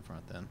camp on that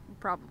front then.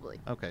 Probably.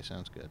 Okay,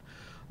 sounds good.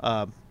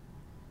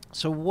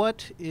 So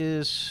what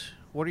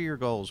are your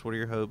goals? What are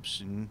your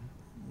hopes in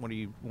What are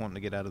you wanting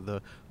to get out of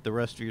the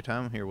rest of your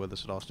time here with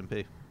us at Austin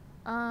P?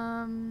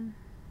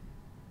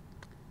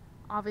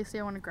 Obviously,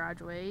 I want to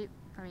graduate.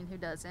 I mean, who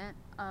doesn't?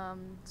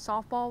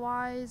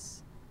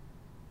 Softball-wise,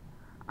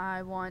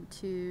 I want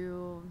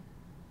to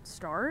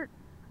start.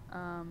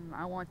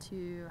 I want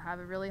to have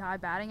a really high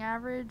batting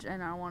average,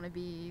 and I want to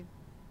be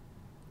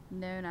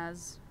known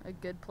as a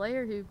good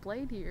player who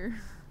played here.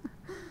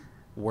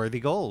 Worthy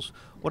goals.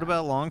 What Yeah.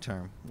 about long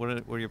term? What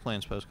are your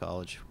plans post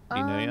college? Do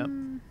you know yet?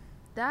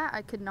 That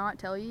I could not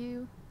tell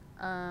you.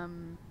 I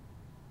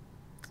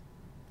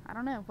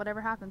don't know.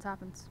 Whatever happens,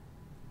 happens.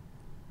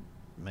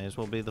 May as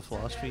well be the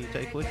philosophy you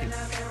take with you.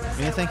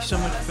 Man, thank you so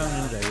much for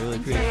coming in today. Really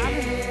appreciate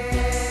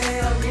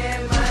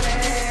it.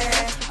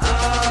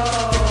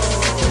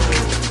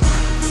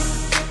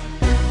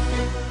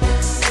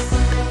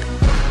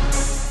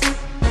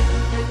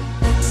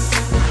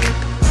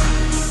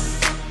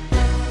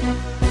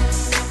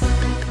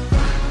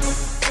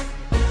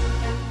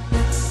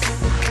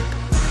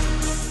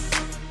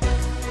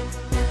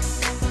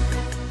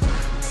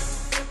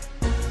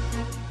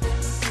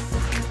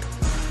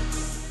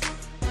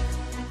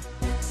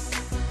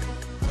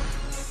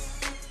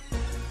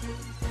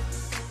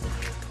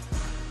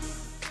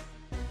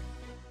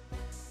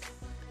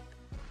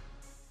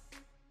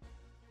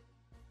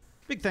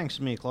 Big thanks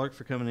to Mia Clark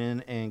for coming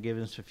in and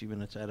giving us a few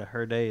minutes out of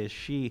her day as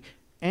she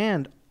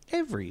and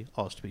every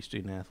Austin Peay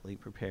student athlete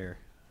prepare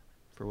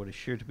for what is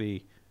sure to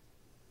be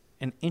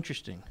an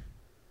interesting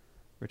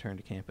return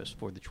to campus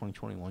for the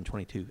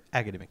 2021-22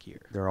 academic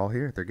year. They're all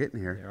here. They're getting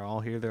here. They're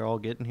all here. They're all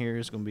getting here.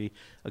 It's going to be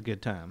a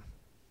good time.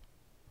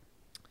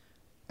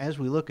 As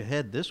we look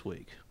ahead this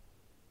week,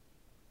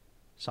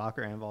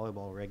 soccer and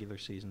volleyball regular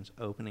seasons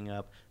opening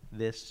up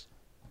this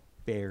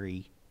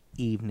very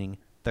evening,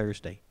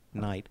 Thursday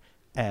night,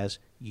 as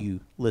you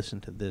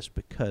listen to this,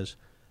 because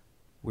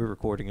we're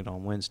recording it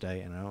on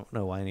Wednesday, and I don't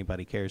know why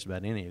anybody cares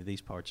about any of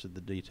these parts of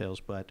the details,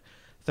 but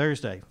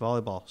Thursday,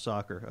 volleyball,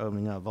 soccer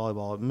opening up.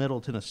 Volleyball at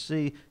Middle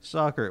Tennessee,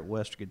 soccer at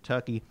Western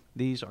Kentucky.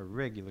 These are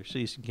regular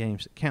season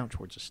games that count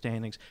towards the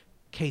standings.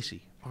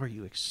 Casey, are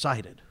you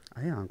excited?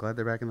 I am. I'm glad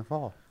they're back in the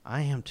fall.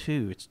 I am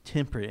too. It's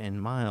temperate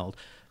and mild.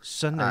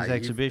 Sunday's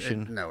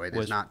exhibition. No, it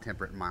was is not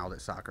temperate and mild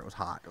at soccer. It was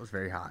hot. It was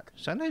very hot.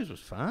 Sunday's was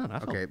fun. I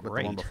felt Okay, but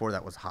great. the one before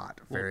that was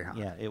hot. Very hot.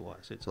 Yeah, it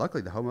was. It's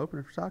Luckily, the home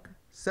opener for soccer,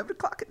 7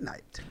 o'clock at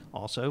night.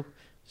 also,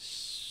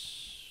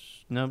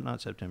 no,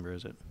 not September,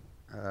 is it?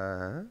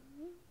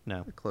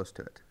 No, Close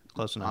to it.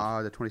 close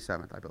enough. The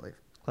 27th, I believe.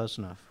 Close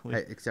enough.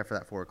 Hey, except for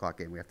that 4 o'clock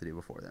game we have to do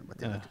before then. But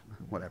the other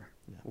two, whatever.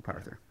 Yeah, We'll power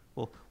whatever. through.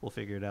 We'll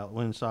figure it out.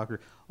 Women's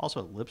soccer also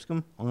at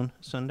Lipscomb on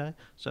Sunday.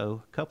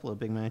 So a couple of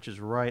big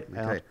matches right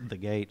out the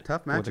gate.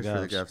 Tough matches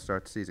for the Govs. Govs to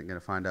start the season. Going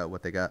to find out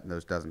what they got in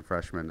those dozen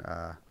freshmen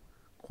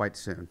quite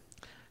soon.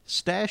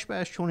 Stash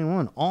Bash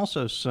 21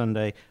 also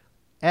Sunday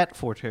at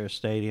Forterra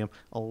Stadium.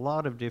 A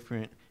lot of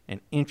different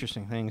and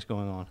interesting things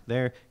going on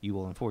there. You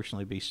will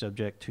unfortunately be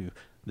subject to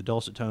the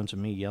dulcet tones of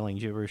me yelling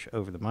gibberish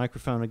over the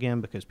microphone again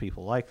because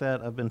people like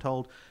that, I've been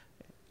told.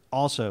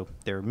 Also,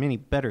 there are many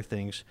better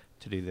things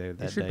to do there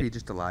that It should day. be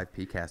just a live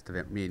PeayCast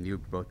event. Me and you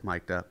both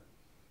mic'd up.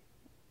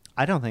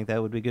 I don't think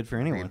that would be good for I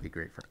think anyone. it'd be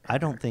great for I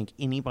don't everyone. think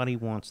anybody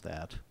wants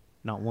that.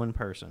 Not one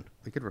person.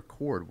 We could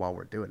record while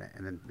we're doing it,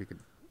 and then we could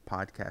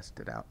podcast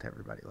it out to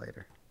everybody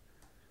later.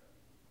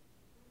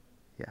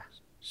 Yeah.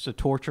 So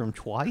torture them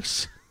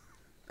twice?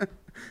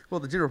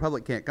 Well, the general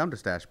public can't come to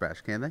Stash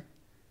Bash, can they?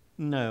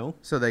 No.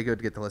 So they go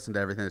to get to listen to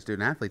everything the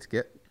student athletes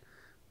get.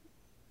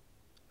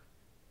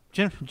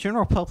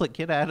 General public,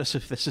 get at us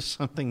if this is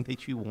something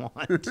that you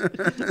want.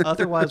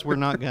 Otherwise, we're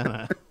not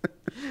gonna.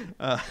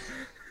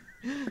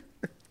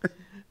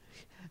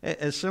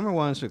 As summer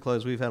winds to a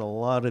close, we've had a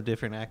lot of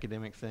different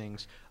academic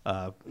things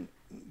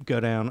go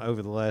down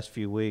over the last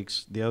few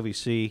weeks. The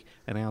OVC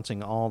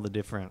announcing all the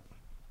different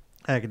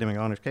academic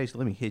honors. Casey,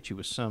 let me hit you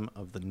with some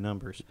of the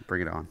numbers.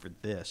 Bring it on. For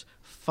this.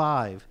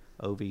 5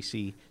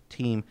 OVC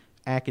team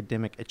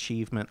academic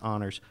achievement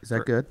honors. Is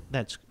that good?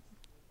 That's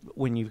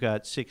when you've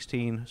got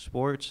 16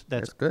 sports.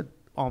 That's good.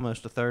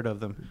 Almost a third of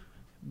them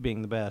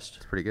being the best.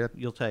 It's pretty good.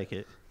 You'll take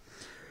it.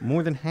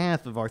 More than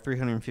half of our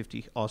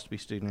 350 Austin Peay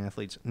student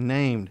athletes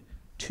named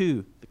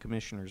to the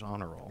commissioner's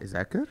honor roll. Is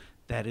that good?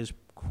 That is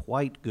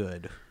quite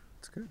good.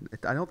 It's good.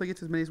 I don't think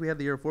it's as many as we had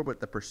the year before, but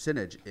the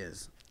percentage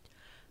is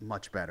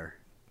much better.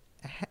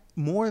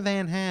 More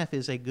than half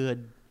is a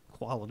good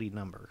quality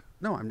number.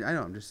 No, I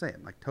know. I'm just saying,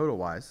 like total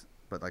wise,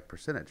 but like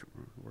percentage,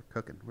 we're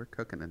cooking. We're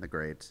cooking in the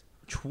grades.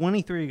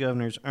 23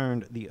 governors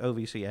earned the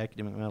OVC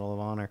Academic Medal of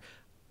Honor,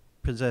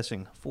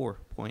 possessing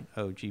 4.0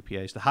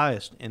 GPAs, the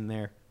highest in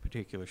their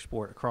particular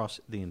sport across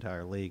the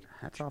entire league.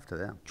 Hats off to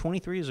them.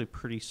 23 is a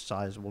pretty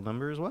sizable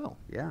number as well.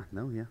 Yeah.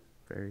 No. Yeah.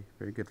 Very,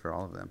 very good for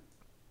all of them.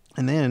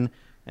 And then,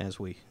 as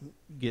we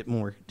get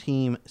more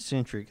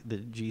team-centric, the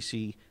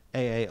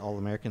GCAA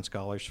All-American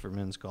Scholars for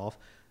men's golf,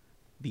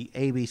 the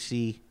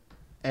ABCA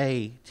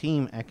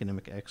Team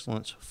Academic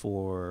Excellence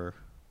for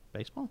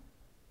baseball.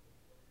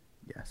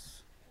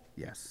 Yes.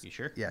 Yes. You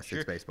sure? Yes, Sure?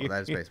 it's baseball.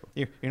 That is baseball.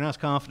 You're not as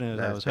confident as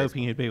That I is was baseball.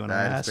 hoping you'd be when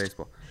I That asked. is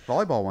baseball.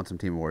 Volleyball won some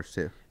team awards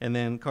too. And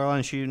then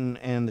Carline Shooting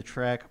and the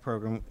track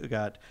program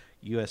got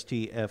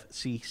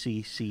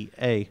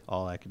USTFCCCA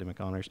all academic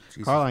honors.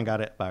 Jesus. Carline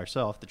got it by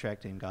herself. The track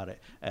team got it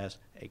as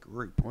a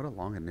group. What a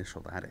long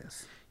initial that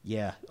is.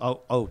 Yeah.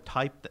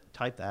 Type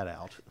that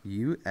out.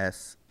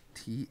 USTFCCC.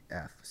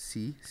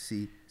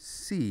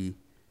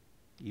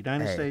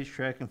 United A. States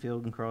Track and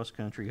Field and Cross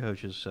Country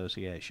Coaches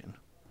Association.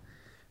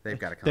 They've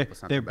got to come up with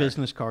something Their better.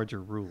 business cards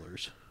are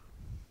rulers.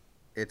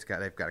 They've got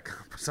to come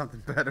up with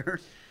something better.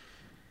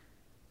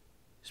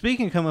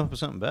 Speaking of coming up with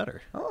something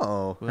better.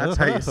 Oh, that's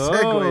how you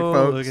segue,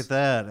 folks. Look at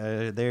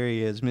that. There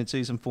he is,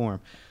 mid-season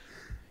form.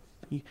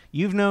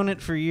 You've known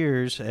it for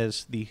years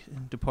as the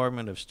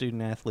Department of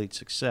Student Athlete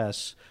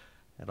Success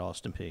at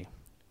Austin Peay.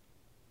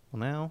 Well,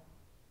 now,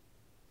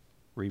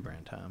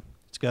 rebrand time.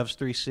 It's Govs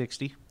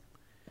 360.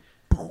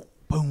 Boom.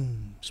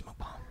 Boom. Smoke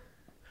bomb.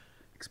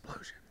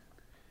 Explosion.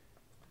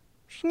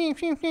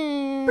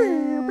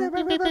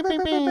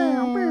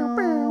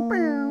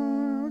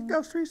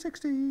 Ghost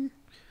 360.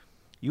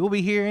 You will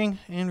be hearing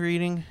and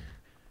reading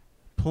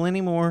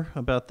plenty more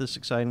about this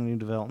exciting new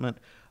development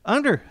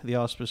under the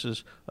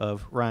auspices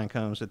of Ryan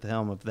Combs at the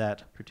helm of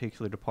that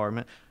particular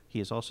department. He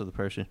is also the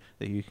person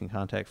that you can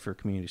contact for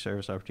community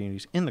service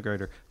opportunities in the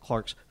greater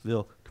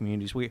Clarksville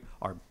communities. We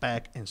are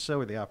back, and so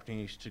are the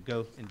opportunities to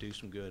go and do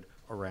some good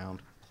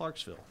around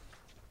Clarksville.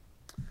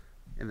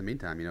 In the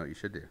meantime, you know what you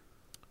should do?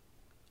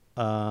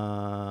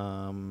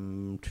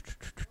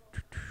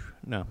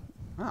 No.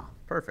 Oh,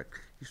 perfect.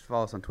 You should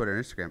follow us on Twitter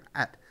and Instagram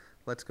at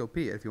Let's Go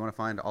Pea. If you want to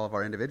find all of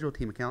our individual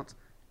team accounts,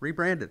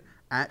 rebranded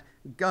at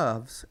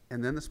Govs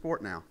and then the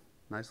Sport Now.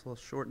 Nice little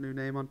short new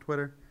name on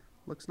Twitter.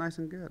 Looks nice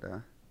and good.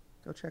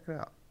 Go check it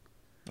out.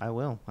 I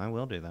will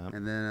do that.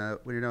 And then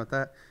when you're done with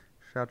that,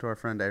 shout out to our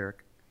friend our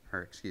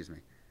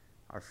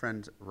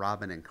friends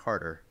Robin and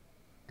Carter,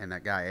 and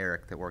that guy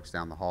Eric that works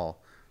down the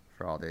hall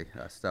for all the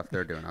stuff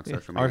they're doing on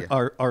social media.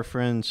 Our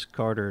friends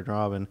Carter and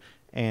Robin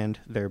and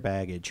their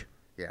baggage.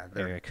 Yeah,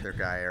 Eric. their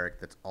guy Eric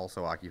that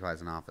also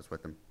occupies an office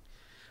with them.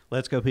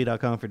 Let's go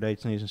P.com for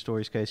dates, news, and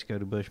stories. Casey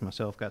Cody Bush,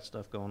 myself, got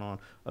stuff going on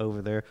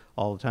over there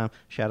all the time.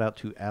 Shout out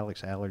to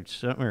Alex Allard,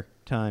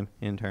 summertime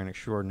intern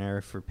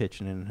extraordinaire, for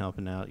pitching in and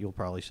helping out. You'll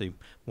probably see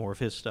more of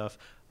his stuff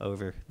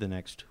over the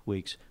next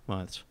weeks,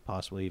 months,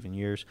 possibly even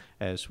years,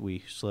 as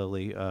we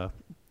slowly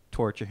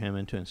torture him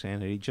into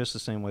insanity, just the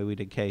same way we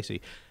did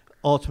Casey.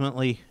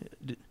 Ultimately,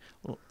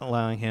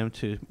 allowing him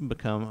to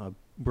become a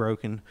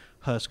broken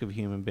husk of a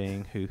human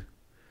being who...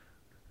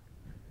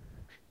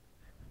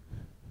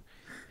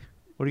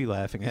 What are you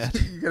laughing at?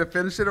 You gonna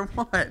finish it or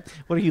what?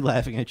 What are you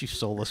laughing at, you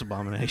soulless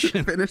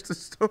abomination? Finish the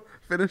story.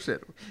 Finish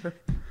it.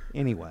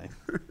 Anyway,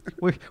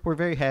 we're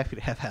very happy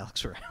to have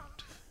Alex around.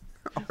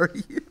 Are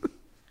you?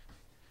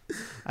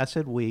 I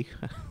said we.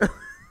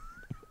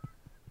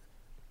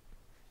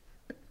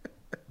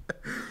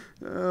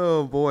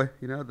 Oh boy,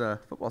 you know the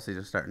football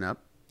season's starting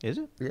up. Is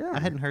it? Yeah. I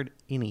hadn't heard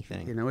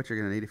anything. You know what you're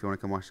gonna need if you want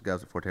to come watch the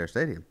Govs at Forterra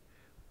Stadium.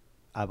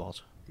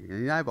 Eyeballs. You're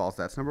gonna need eyeballs.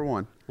 That's number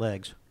one.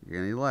 Legs. You're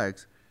gonna need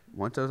legs.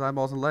 Once those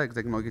eyeballs and legs,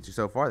 they can only get you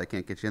so far. They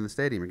can't get you in the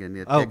stadium. You're gonna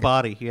need a ticket.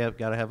 Body. You have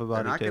got to have a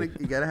They're body, not too.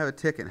 you got to have a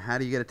ticket. How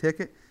do you get a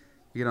ticket?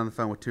 You get on the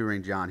phone with Two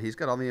Ring John. He's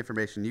got all the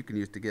information you can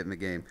use to get in the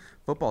game.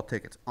 Football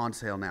tickets on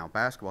sale now.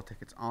 Basketball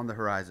tickets on the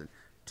horizon.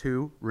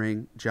 Two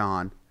Ring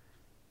John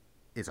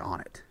is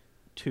on it.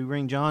 Two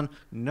Ring John,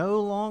 no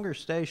longer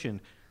stationed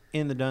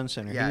in the Dunn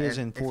Center. Yeah, he is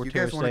and in Forterra if you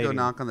guys want to go Stadium.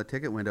 knock on the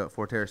ticket window at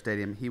Forterra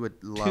Stadium, he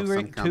would love some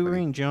company. Two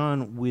Ring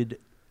John would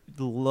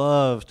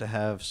love to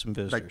have some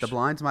visitors. Like the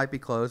blinds might be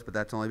closed, but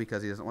that's only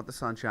because he doesn't want the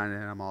sun shining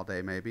in him all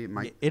day. Maybe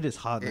It is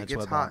hot in It that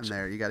gets sweatbox. hot in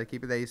there. You got to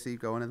keep the AC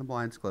going and the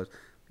blinds closed.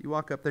 You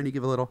walk up there and you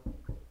give a little.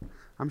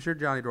 I'm sure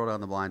Johnny'd roll down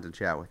the blinds and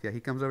chat with you.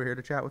 He comes over here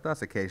to chat with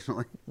us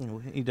occasionally.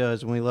 He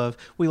does, and we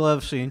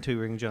love seeing Two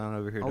Ring John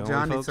over here. Old Don't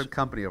John we, needs folks? some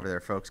company over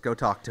there, folks. Go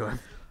talk to him.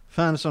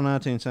 Find us on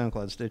iTunes,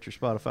 SoundCloud, Stitcher,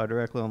 Spotify,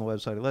 directly on the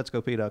website at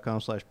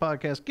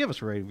letsgop.com/podcast. Give us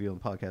a rating, review on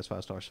the podcast,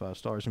 5 stars, 5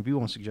 stars. And if you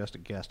want to suggest a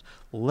guest,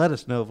 let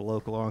us know of a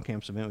local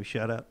on-campus event we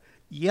shout out.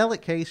 Yell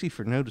at Casey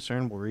for no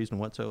discernible reason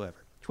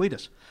whatsoever. Tweet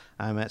us.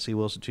 I'm at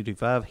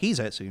CWilson225. He's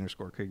at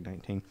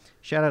C_Creek19.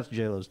 Shout out to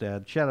J-Lo's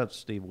dad. Shout out to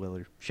Steve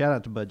Willard. Shout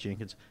out to Bud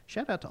Jenkins.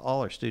 Shout out to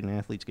all our student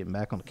athletes getting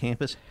back on the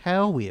campus.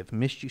 How we have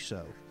missed you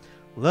so.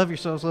 Love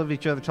yourselves, love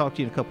each other. Talk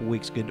to you in a couple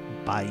weeks.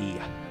 Goodbye.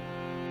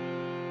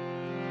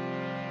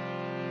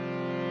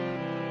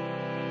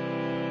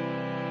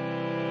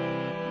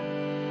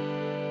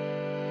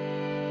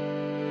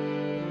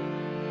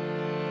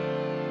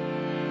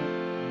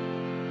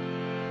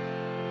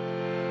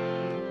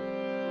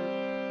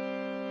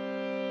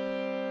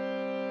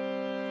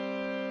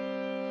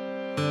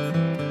 Thank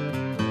you.